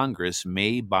the Congress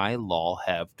may by law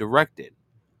have directed.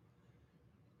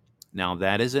 Now,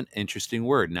 that is an interesting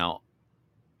word. Now,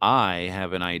 I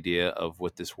have an idea of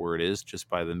what this word is just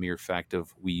by the mere fact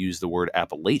of we use the word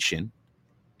appellation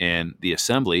in the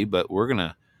assembly, but we're going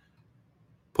to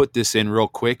put this in real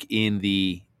quick in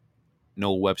the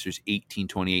Noah Webster's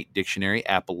 1828 dictionary,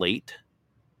 appellate.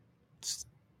 Let's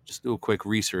just do a quick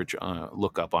research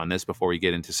look up on this before we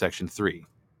get into section 3.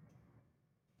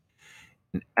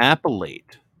 An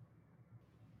appellate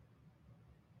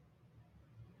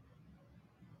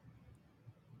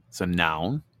is a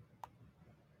noun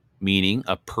meaning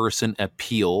a person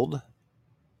appealed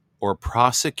or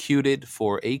prosecuted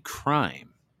for a crime.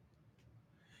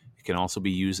 It can also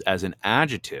be used as an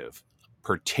adjective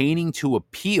pertaining to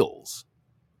appeals,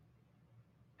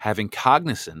 having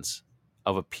cognizance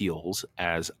of appeals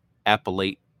as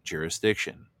appellate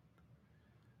jurisdiction.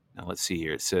 Now, let's see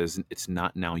here. It says it's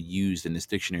not now used in this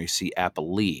dictionary. See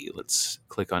appellee. Let's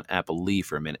click on appellee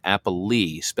for a minute.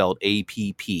 Appellee, spelled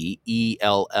Appellee.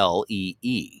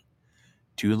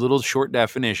 Two little short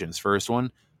definitions. First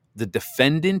one, the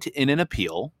defendant in an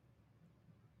appeal,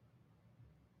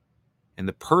 and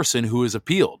the person who is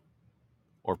appealed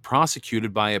or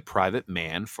prosecuted by a private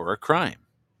man for a crime.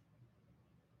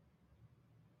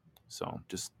 So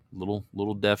just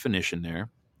little definition there.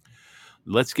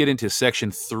 Let's get into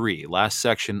section 3, last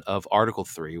section of Article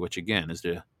 3, which again is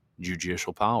the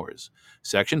judicial powers.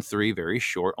 Section 3, very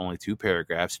short, only 2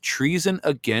 paragraphs. Treason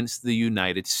against the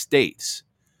United States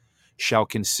shall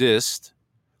consist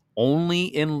only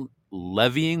in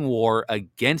levying war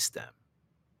against them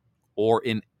or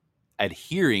in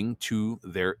adhering to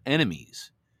their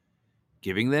enemies,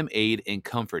 giving them aid and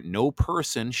comfort. No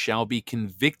person shall be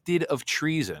convicted of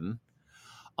treason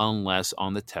unless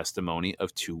on the testimony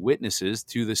of 2 witnesses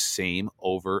to the same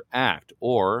overt act,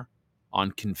 or on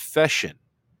confession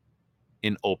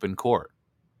in open court.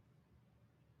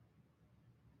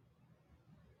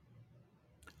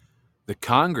 The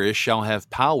Congress shall have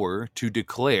power to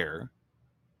declare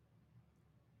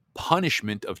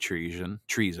punishment of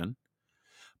treason,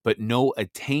 but no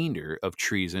attainder of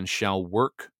treason shall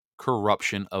work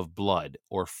corruption of blood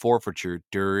or forfeiture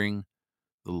during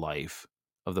the life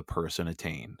of the person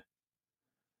attained.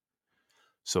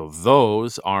 So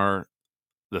those are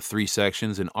the three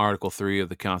sections in Article 3 of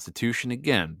the Constitution,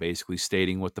 again, basically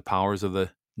stating what the powers of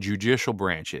the judicial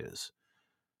branch is.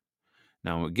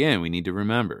 Now, again, we need to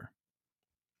remember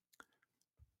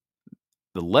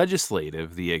the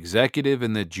legislative, the executive,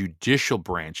 and the judicial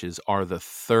branches are the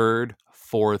third,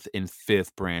 fourth, and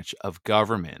fifth branch of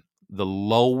government, the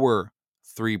lower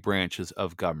three branches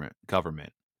of government.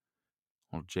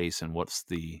 Well, Jason, what's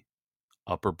the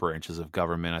upper branches of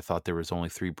government? I thought there was only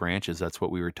three branches. That's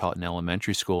what we were taught in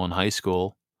elementary school and high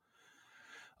school.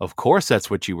 Of course, that's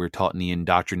what you were taught in the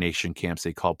indoctrination camps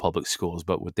they call public schools.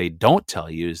 But what they don't tell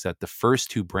you is that the first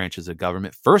two branches of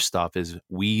government, first off, is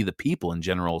we, the people, in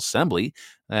General Assembly.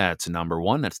 That's number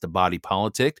one. That's the body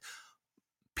politic.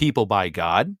 People by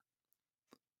God.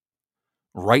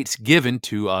 Rights given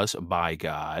to us by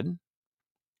God.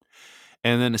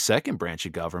 And then the second branch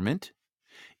of government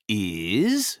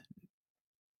is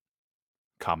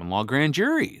common law grand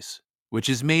juries, which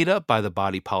is made up by the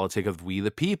body politic of we, the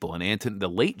people. And the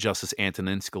late Justice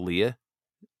Antonin Scalia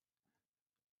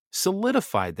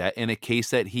solidified that in a case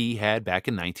that he had back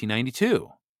in 1992.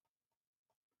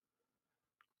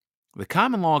 The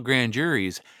common law grand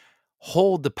juries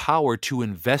hold the power to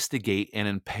investigate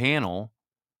and impanel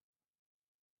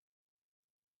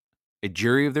a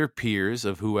jury of their peers,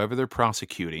 of whoever they're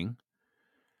prosecuting.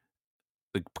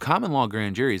 The common law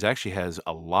grand juries actually has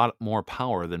a lot more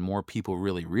power than more people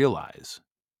really realize.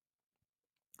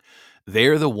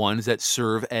 They're the ones that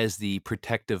serve as the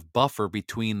protective buffer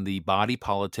between the body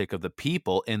politic of the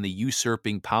people and the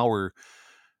usurping power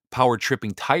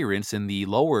tripping tyrants in the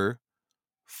lower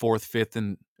fourth, fifth,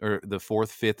 and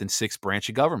sixth branch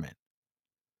of government.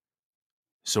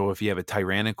 So if you have a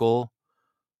tyrannical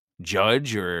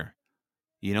judge or,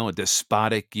 a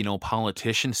despotic,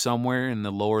 politician somewhere in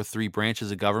the lower three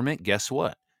branches of government, guess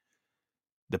what?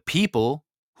 The people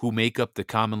who make up the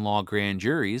common law grand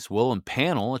juries will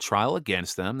impanel a trial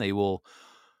against them. They will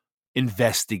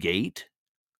investigate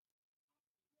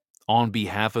on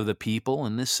behalf of the people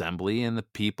in the assembly and the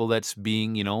people that's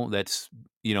being,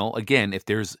 again, if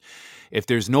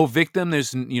there's no victim,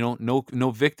 there's,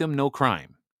 no victim, no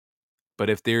crime. But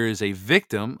if there is a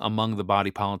victim among the body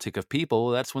politic of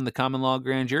people, that's when the common law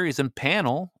grand juries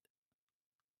impanel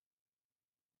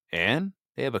and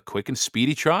they have a quick and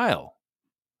speedy trial.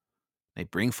 They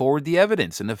bring forward the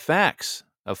evidence and the facts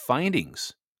of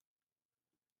findings.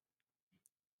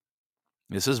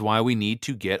 This is why we need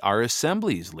to get our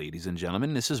assemblies, ladies and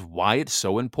gentlemen. This is why it's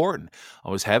so important. I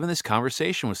was having this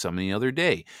conversation with someone the other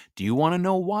day. Do you want to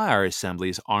know why our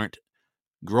assemblies aren't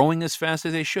growing as fast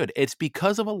as they should? It's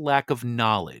because of a lack of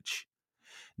knowledge.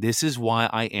 This is why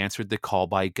I answered the call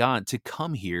by God to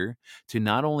come here to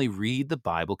not only read the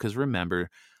Bible, because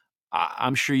remember,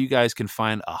 I'm sure you guys can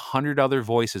find 100 other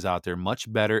voices out there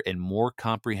much better and more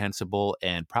comprehensible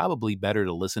and probably better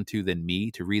to listen to than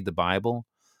me to read the Bible.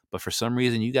 But for some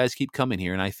reason, you guys keep coming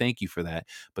here, and I thank you for that.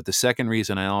 But the second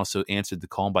reason I also answered the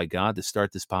call by God to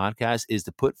start this podcast is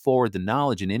to put forward the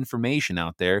knowledge and information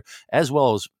out there, as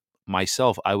well as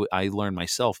myself. I learned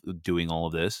myself doing all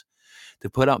of this, to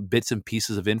put out bits and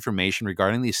pieces of information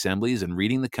regarding the assemblies and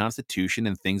reading the Constitution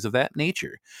and things of that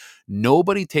nature.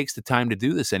 Nobody takes the time to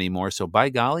do this anymore, so by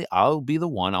golly, I'll be the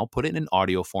one. I'll put it in an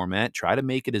audio format, try to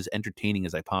make it as entertaining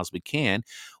as I possibly can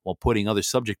while putting other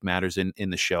subject matters in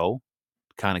the show,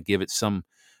 kind of give it some,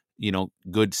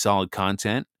 good, solid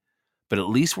content. But at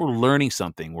least we're learning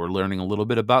something. We're learning a little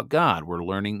bit about God. We're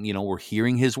learning, we're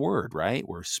hearing his word, right?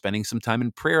 We're spending some time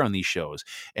in prayer on these shows.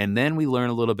 And then we learn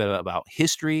a little bit about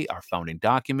history, our founding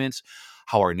documents,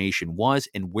 how our nation was,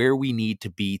 and where we need to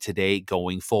be today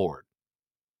going forward.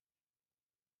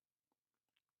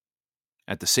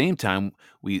 At the same time,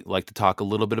 we like to talk a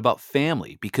little bit about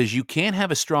family, because you can't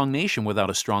have a strong nation without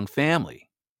a strong family.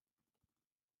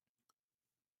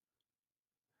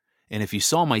 And if you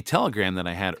saw my telegram that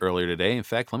I had earlier today, in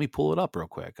fact, let me pull it up real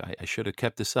quick. I should have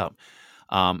kept this up.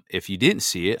 If you didn't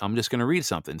see it, I'm just going to read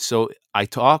something. So I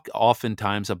talk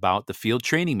oftentimes about the Field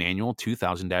Training Manual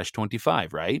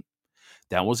 2000-25, right?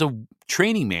 That was a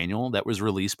training manual that was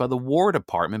released by the War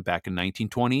Department back in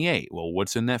 1928. Well,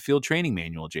 what's in that Field Training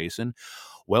Manual, Jason?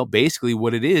 Well, basically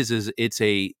what it is it's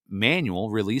a manual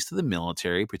released to the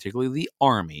military, particularly the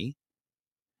Army.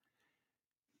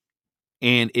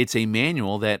 And it's a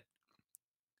manual that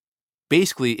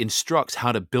basically instructs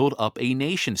how to build up a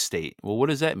nation state. Well, what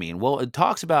does that mean? Well, it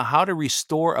talks about how to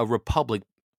restore a republic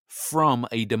from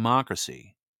a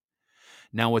democracy.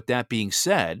 Now, with that being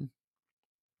said,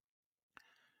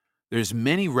 there's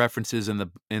many references in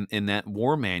that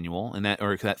war manual, in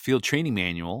that field training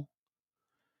manual,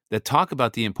 that talk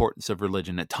about the importance of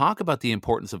religion, that talk about the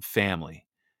importance of family.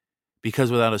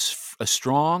 Because without a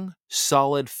strong,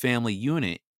 solid family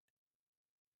unit,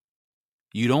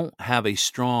 you don't have a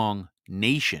strong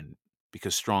nation,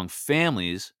 because strong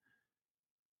families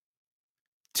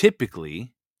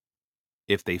typically,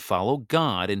 if they follow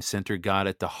God and center God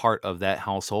at the heart of that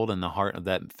household and the heart of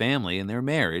that family and their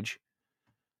marriage,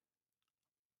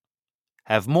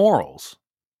 have morals.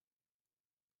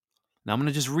 Now, I'm going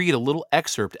to just read a little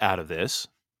excerpt out of this.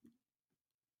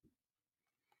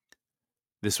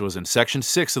 This was in section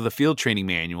 6 of the field training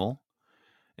manual,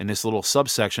 and this little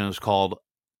subsection was called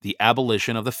The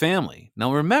Abolition of the Family.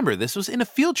 Now, remember, this was in a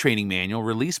field training manual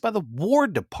released by the War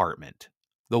Department.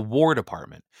 The War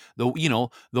Department. The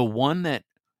one that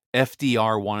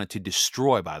FDR wanted to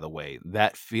destroy, by the way,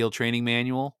 that field training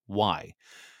manual. Why?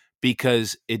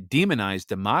 Because it demonized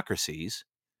democracies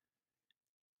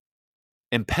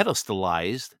and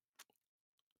pedestalized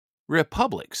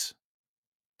republics.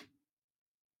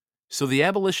 So the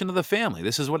abolition of the family,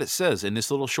 this is what it says in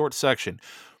this little short section.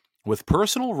 With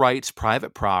personal rights,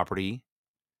 private property,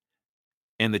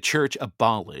 and the church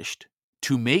abolished,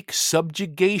 to make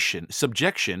subjection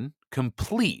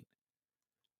complete,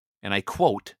 and I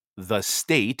quote, the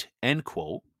state, end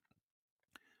quote,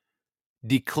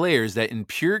 declares that in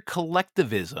pure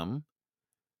collectivism,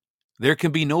 there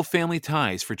can be no family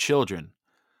ties for children.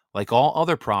 Like all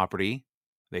other property,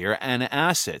 they are an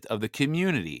asset of the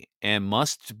community and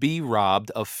must be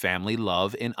robbed of family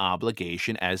love and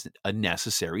obligation as a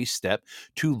necessary step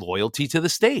to loyalty to the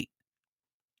state.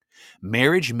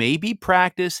 Marriage may be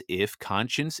practiced if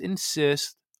conscience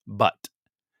insists, but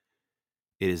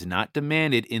it is not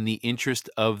demanded in the interest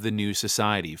of the new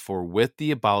society. For with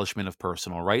the abolishment of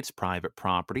personal rights, private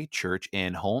property, church,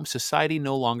 and home, society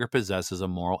no longer possesses a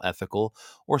moral, ethical,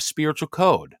 or spiritual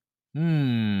code.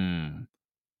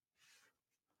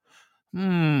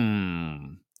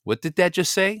 What did that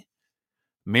just say?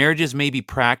 Marriages may be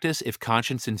practiced if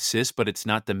conscience insists, but it's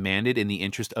not demanded in the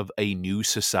interest of a new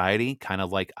society. Kind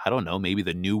of like, I don't know, maybe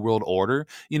the New World Order.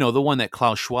 The one that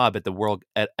Klaus Schwab at the World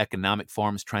Economic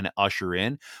Forum is trying to usher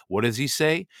in. What does he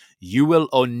say? You will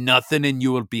own nothing and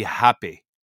you will be happy.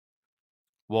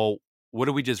 Well, what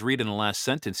did we just read in the last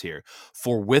sentence here?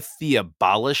 For with the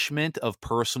abolishment of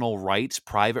personal rights,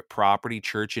 private property,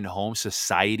 church, and home,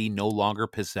 society no longer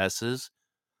possesses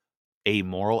a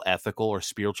moral, ethical, or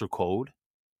spiritual code.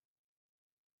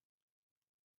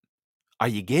 Are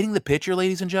you getting the picture,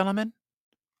 ladies and gentlemen?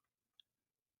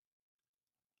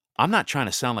 I'm not trying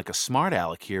to sound like a smart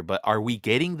aleck here, but are we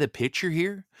getting the picture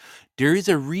here? There is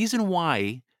a reason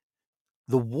why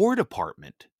the War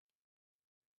Department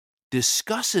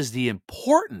discusses the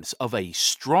importance of a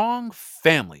strong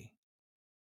family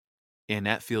in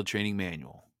that field training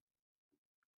manual.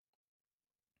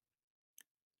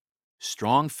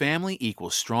 Strong family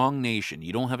equals strong nation.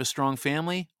 You don't have a strong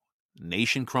family,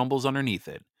 nation crumbles underneath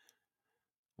it.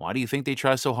 Why do you think they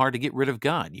try so hard to get rid of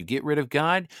God? You get rid of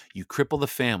God, you cripple the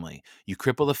family. You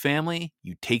cripple the family,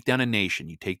 you take down a nation.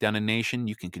 You take down a nation,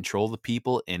 you can control the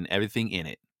people and everything in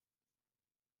it.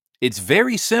 It's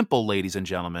very simple, ladies and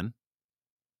gentlemen.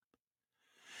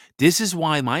 This is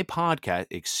why my podcast,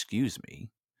 excuse me,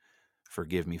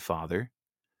 forgive me, Father.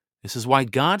 This is why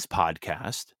God's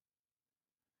podcast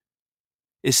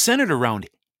is centered around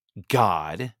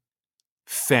God,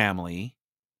 family,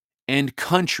 and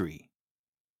country.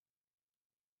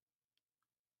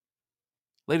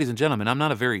 Ladies and gentlemen, I'm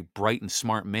not a very bright and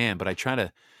smart man, but I try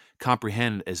to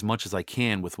comprehend as much as I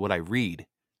can with what I read.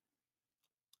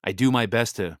 I do my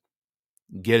best to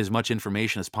get as much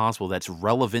information as possible that's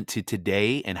relevant to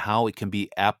today and how it can be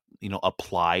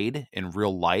applied in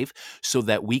real life so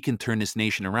that we can turn this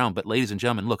nation around. But ladies and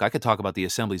gentlemen, look, I could talk about the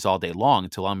assemblies all day long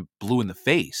until I'm blue in the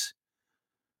face.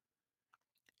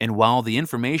 And while the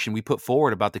information we put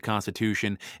forward about the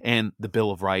Constitution and the Bill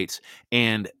of Rights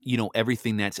and,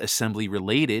 everything that's assembly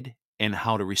related and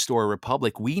how to restore a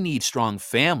republic, we need strong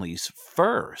families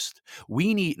first.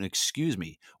 We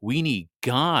need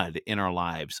God in our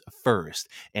lives first.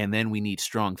 And then we need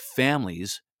strong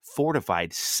families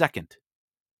fortified second.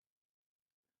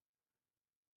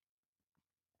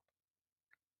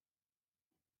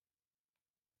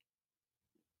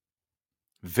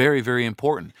 Very, very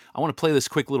important. I want to play this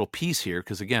quick little piece here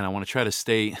because, again, I want to try to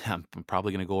stay. I'm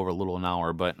probably going to go over a little an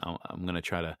hour, but I'm going to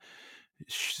try to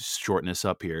shorten this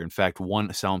up here. In fact,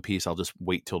 one sound piece I'll just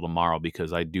wait till tomorrow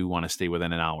because I do want to stay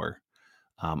within an hour.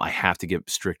 I have to get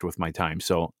strict with my time.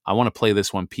 So I want to play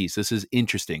this one piece. This is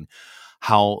interesting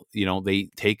how,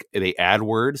 they add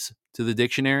words to the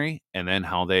dictionary and then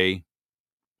how they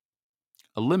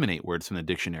eliminate words from the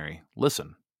dictionary.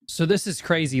 Listen. So this is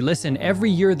crazy. Listen, every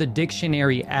year the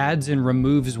dictionary adds and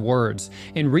removes words.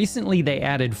 And recently they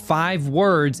added 5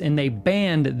 words and they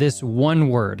banned this one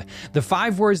word. The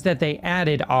 5 words that they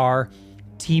added are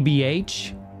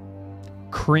TBH,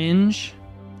 cringe,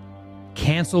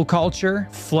 cancel culture,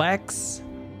 flex,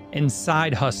 and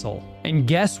side hustle. And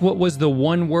guess what was the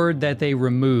one word that they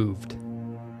removed?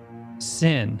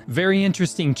 Sin. Very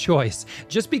interesting choice.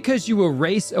 Just because you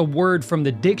erase a word from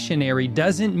the dictionary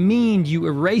doesn't mean you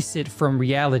erase it from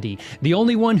reality. The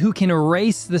only one who can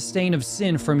erase the stain of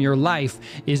sin from your life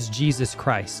is Jesus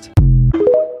Christ.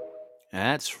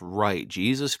 That's right.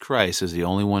 Jesus Christ is the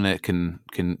only one that can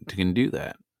do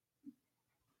that.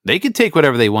 They can take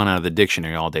whatever they want out of the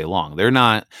dictionary all day long. They're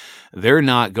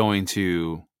not going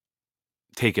to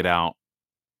take it out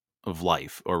of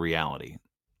life or reality.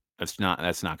 That's not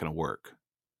going to work.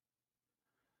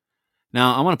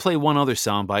 Now, I want to play one other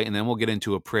soundbite, and then we'll get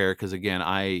into a prayer, because, again,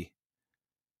 I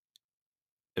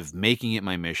am making it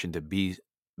my mission to be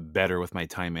better with my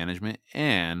time management,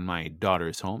 and my daughter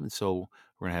is home, and so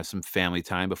we're going to have some family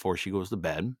time before she goes to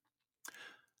bed.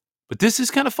 But this is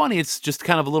kind of funny. It's just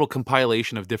kind of a little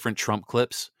compilation of different Trump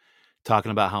clips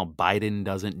talking about how Biden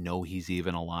doesn't know he's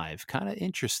even alive. Kind of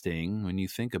interesting when you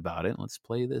think about it. Let's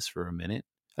play this for a minute.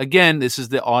 Again, this is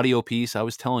the audio piece I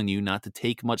was telling you not to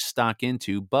take much stock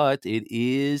into, but it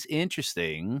is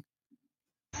interesting.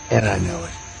 And I know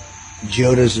it.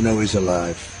 Joe doesn't know he's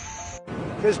alive.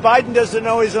 Because Biden doesn't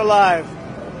know he's alive.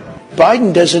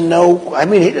 Biden doesn't know,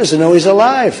 he doesn't know he's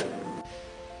alive.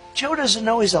 Joe doesn't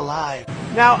know he's alive.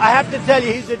 Now, I have to tell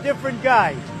you, he's a different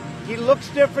guy. He looks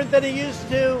different than he used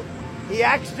to. He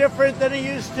acts different than he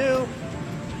used to.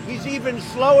 He's even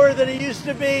slower than he used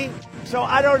to be. So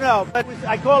I don't know, but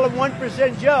I call him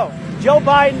 1% Joe. Joe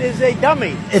Biden is a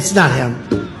dummy. It's not him.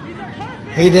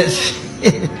 He does.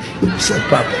 He's a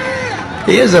puppet.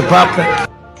 He is a puppet.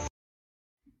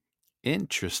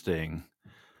 Interesting.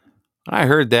 When I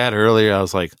heard that earlier, I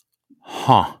was like,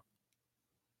 huh.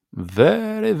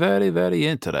 Very, very, very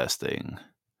interesting.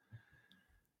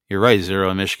 You're right, Zero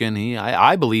in Michigan.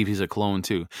 I believe he's a clone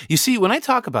too. You see, when I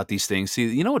talk about these things,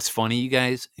 you know what's funny, you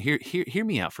guys? Hear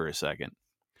me out for a second.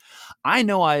 I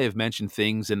know I have mentioned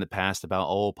things in the past about,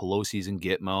 Pelosi's in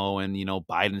Gitmo and,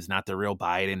 Biden's not the real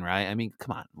Biden, right? I mean,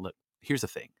 come on, look, here's the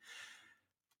thing.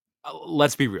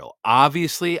 Let's be real.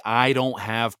 Obviously, I don't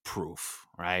have proof,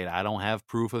 right? I don't have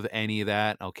proof of any of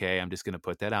that. Okay, I'm just going to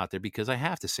put that out there because I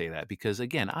have to say that because,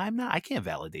 again, I can't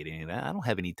validate any of that. I don't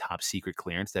have any top secret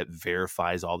clearance that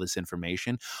verifies all this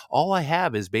information. All I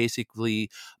have is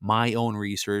basically my own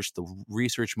research, the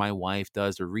research my wife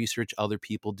does, the research other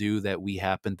people do that we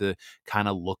happen to kind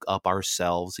of look up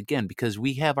ourselves, again, because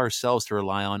we have ourselves to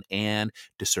rely on and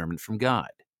discernment from God.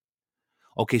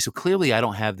 Okay, so clearly I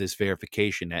don't have this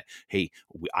verification that, hey,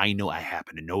 I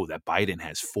happen to know that Biden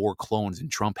has 4 clones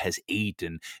and Trump has 8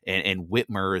 and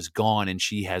Whitmer is gone and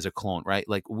she has a clone, right?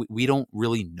 Like we don't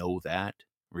really know that,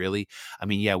 really. I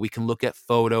mean, yeah, we can look at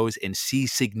photos and see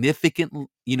significant,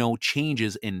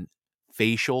 changes in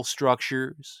facial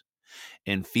structures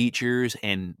and features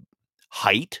and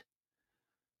height.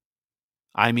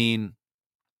 I mean,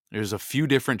 there's a few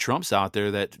different Trumps out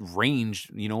there that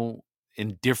range,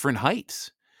 in different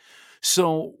heights.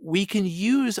 So we can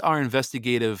use our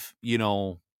investigative,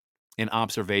 and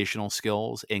observational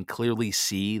skills and clearly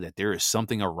see that there is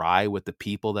something awry with the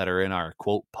people that are in our,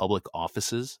 quote, public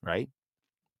offices, right?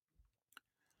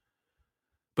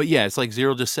 But yeah, it's like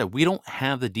Zero just said, we don't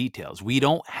have the details. We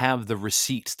don't have the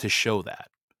receipts to show that.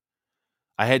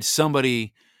 I had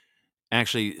somebody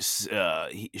actually,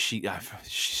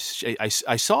 I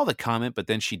saw the comment, but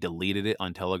then she deleted it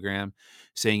on Telegram,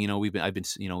 saying, we've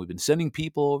been sending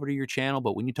people over to your channel,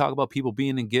 but when you talk about people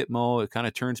being in Gitmo, it kind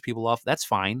of turns people off. That's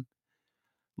fine.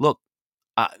 Look,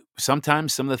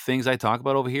 sometimes some of the things I talk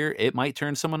about over here, it might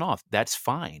turn someone off. That's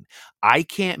fine. I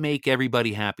can't make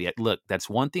everybody happy. Look, that's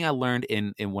one thing I learned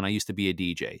in when I used to be a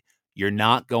DJ. You're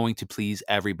not going to please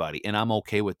everybody, and I'm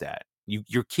okay with that.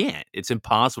 You can't. It's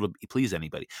impossible to please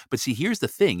anybody. But see, here's the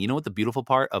thing. You know what the beautiful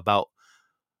part about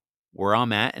where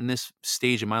I'm at in this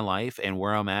stage of my life and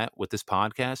where I'm at with this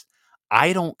podcast?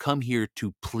 I don't come here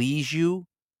to please you.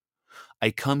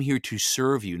 I come here to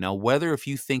serve you. Now, whether if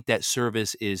you think that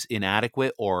service is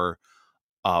inadequate or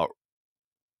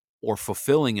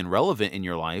fulfilling and relevant in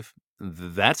your life,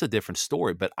 that's a different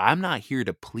story. But I'm not here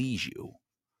to please you.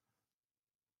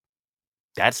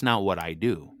 That's not what I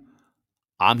do.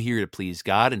 I'm here to please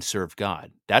God and serve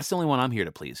God. That's the only one I'm here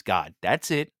to please, God.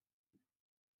 That's it.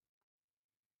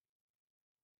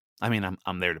 I mean,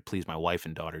 I'm there to please my wife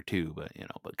and daughter too,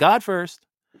 but God first.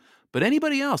 But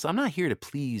anybody else, I'm not here to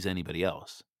please anybody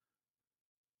else.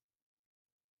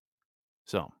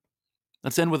 So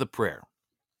let's end with a prayer.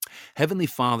 Heavenly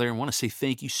Father, I want to say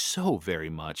thank you so very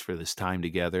much for this time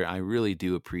together. I really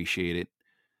do appreciate it.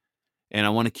 And I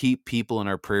want to keep people in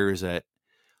our prayers that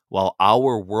while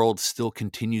our world still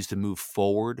continues to move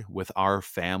forward with our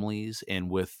families and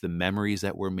with the memories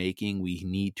that we're making, we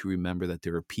need to remember that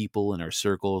there are people in our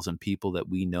circles and people that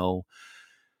we know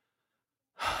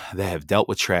that have dealt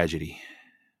with tragedy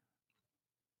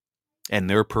and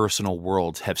their personal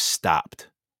worlds have stopped.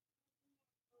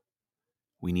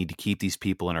 We need to keep these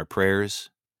people in our prayers.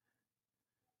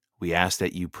 We ask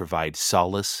that you provide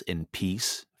solace and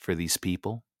peace for these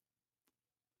people.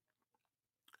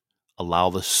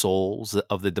 Allow the souls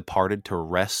of the departed to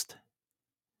rest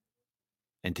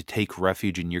and to take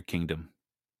refuge in your kingdom.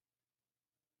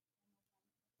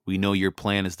 We know your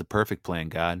plan is the perfect plan,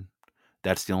 God.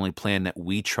 That's the only plan that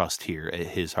we trust here at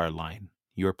His Hardline.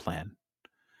 Your plan.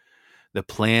 The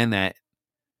plan that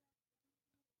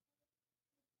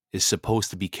is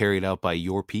supposed to be carried out by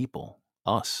your people,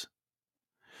 us.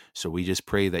 So we just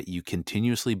pray that you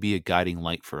continuously be a guiding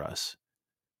light for us.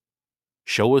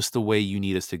 Show us the way you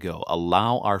need us to go.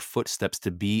 Allow our footsteps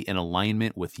to be in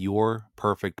alignment with your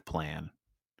perfect plan.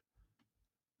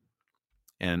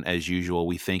 And as usual,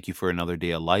 we thank you for another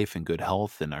day of life and good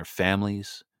health in our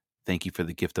families. Thank you for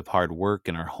the gift of hard work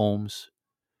in our homes.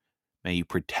 May you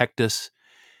protect us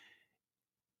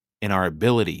in our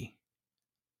ability,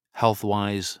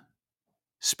 health-wise,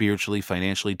 spiritually,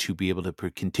 financially, to be able to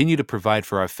continue to provide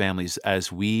for our families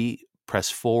as we press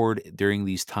forward during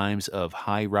these times of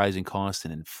high rising costs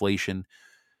and inflation.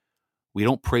 We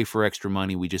don't pray for extra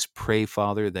money. We just pray,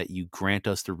 Father, that you grant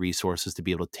us the resources to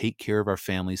be able to take care of our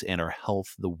families and our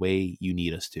health the way you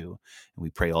need us to. And we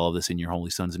pray all of this in your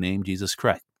Holy Son's name, Jesus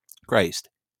Christ.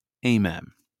 Amen.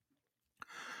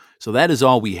 So that is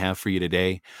all we have for you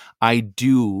today. I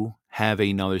do have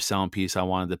another sound piece I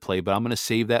wanted to play, but I'm going to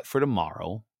save that for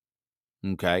tomorrow.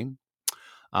 Okay?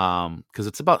 Because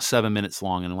it's about 7 minutes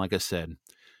long. And like I said,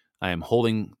 I am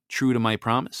holding true to my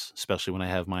promise, especially when I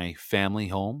have my family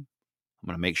home. I'm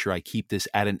going to make sure I keep this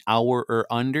at an hour or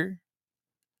under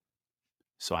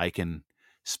so I can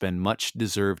spend much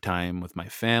deserved time with my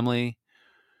family,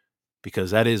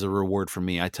 because that is a reward for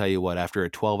me. I tell you what, after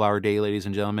a 12-hour day, ladies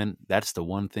and gentlemen, that's the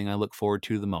one thing I look forward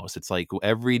to the most. It's like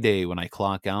every day when I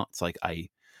clock out, it's like I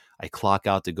clock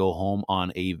out to go home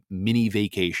on a mini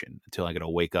vacation until I got to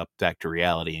wake up back to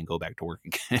reality and go back to work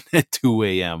again at 2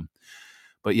 a.m.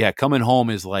 But yeah, coming home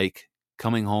is like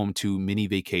coming home to mini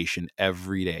vacation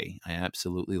every day. I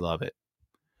absolutely love it.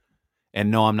 And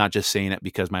no, I'm not just saying it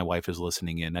because my wife is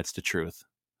listening in. That's the truth.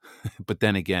 But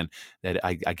then again, that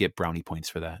I get brownie points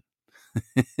for that.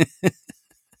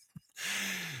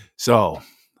 So,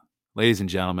 ladies and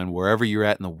gentlemen, wherever you're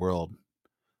at in the world,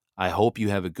 I hope you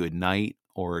have a good night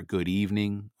or a good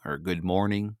evening or a good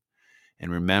morning.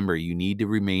 And remember, you need to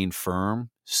remain firm,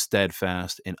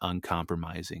 steadfast, and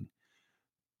uncompromising.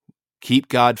 Keep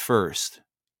God first,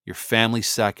 your family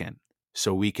second,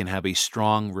 so we can have a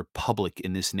strong republic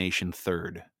in this nation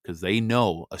third, because they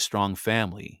know a strong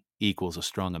family equals a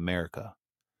strong America.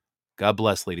 God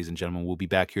bless, ladies and gentlemen. We'll be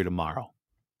back here tomorrow.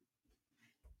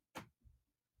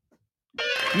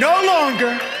 No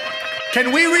longer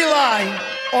can we rely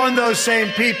on those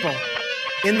same people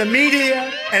in the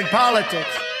media and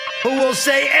politics who will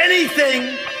say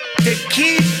anything to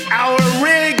keep our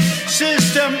rigged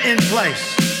system in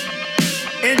place.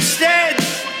 Instead,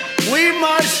 we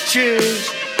must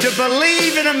choose to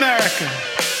believe in America.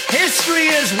 History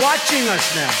is watching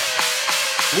us now.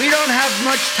 We don't have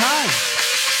much time,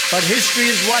 but history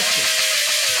is watching.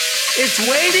 It's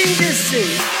waiting to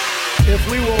see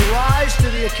if we will rise to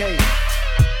the occasion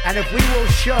and if we will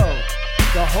show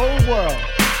the whole world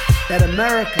that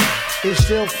America is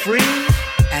still free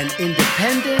and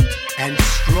independent and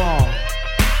strong.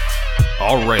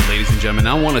 All right, ladies and gentlemen,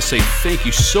 I want to say thank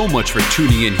you so much for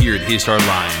tuning in here at His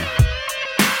Hardline.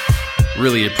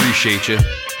 Really appreciate you.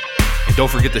 And don't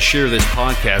forget to share this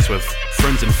podcast with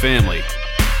friends and family.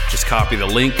 Just copy the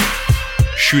link,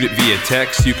 shoot it via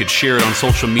text. You could share it on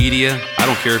social media. I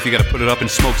don't care if you got to put it up in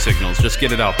smoke signals. Just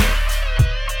get it out there.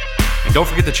 And don't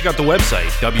forget to check out the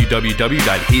website,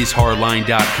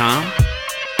 www.hishardline.com.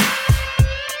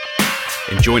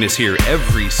 And join us here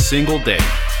every single day.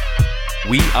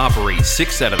 We operate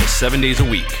 6 out of the 7 days a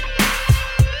week.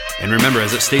 And remember,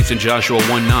 as it states in Joshua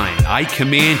 1:9, I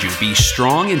command you, be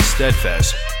strong and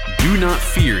steadfast. Do not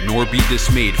fear nor be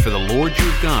dismayed, for the Lord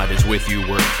your God is with you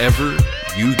wherever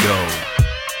you go.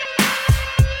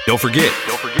 Don't forget,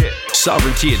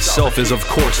 sovereignty itself is of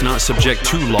course not subject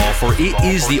to law, for it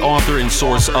is the author and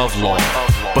source of law.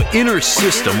 But in our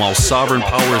system, while sovereign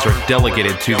powers are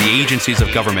delegated to the agencies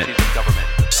of government,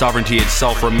 sovereignty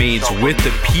itself remains with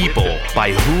the people,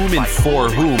 by whom and for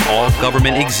whom all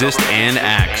government exists and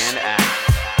acts.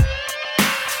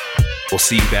 We'll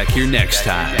see you back here next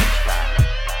time.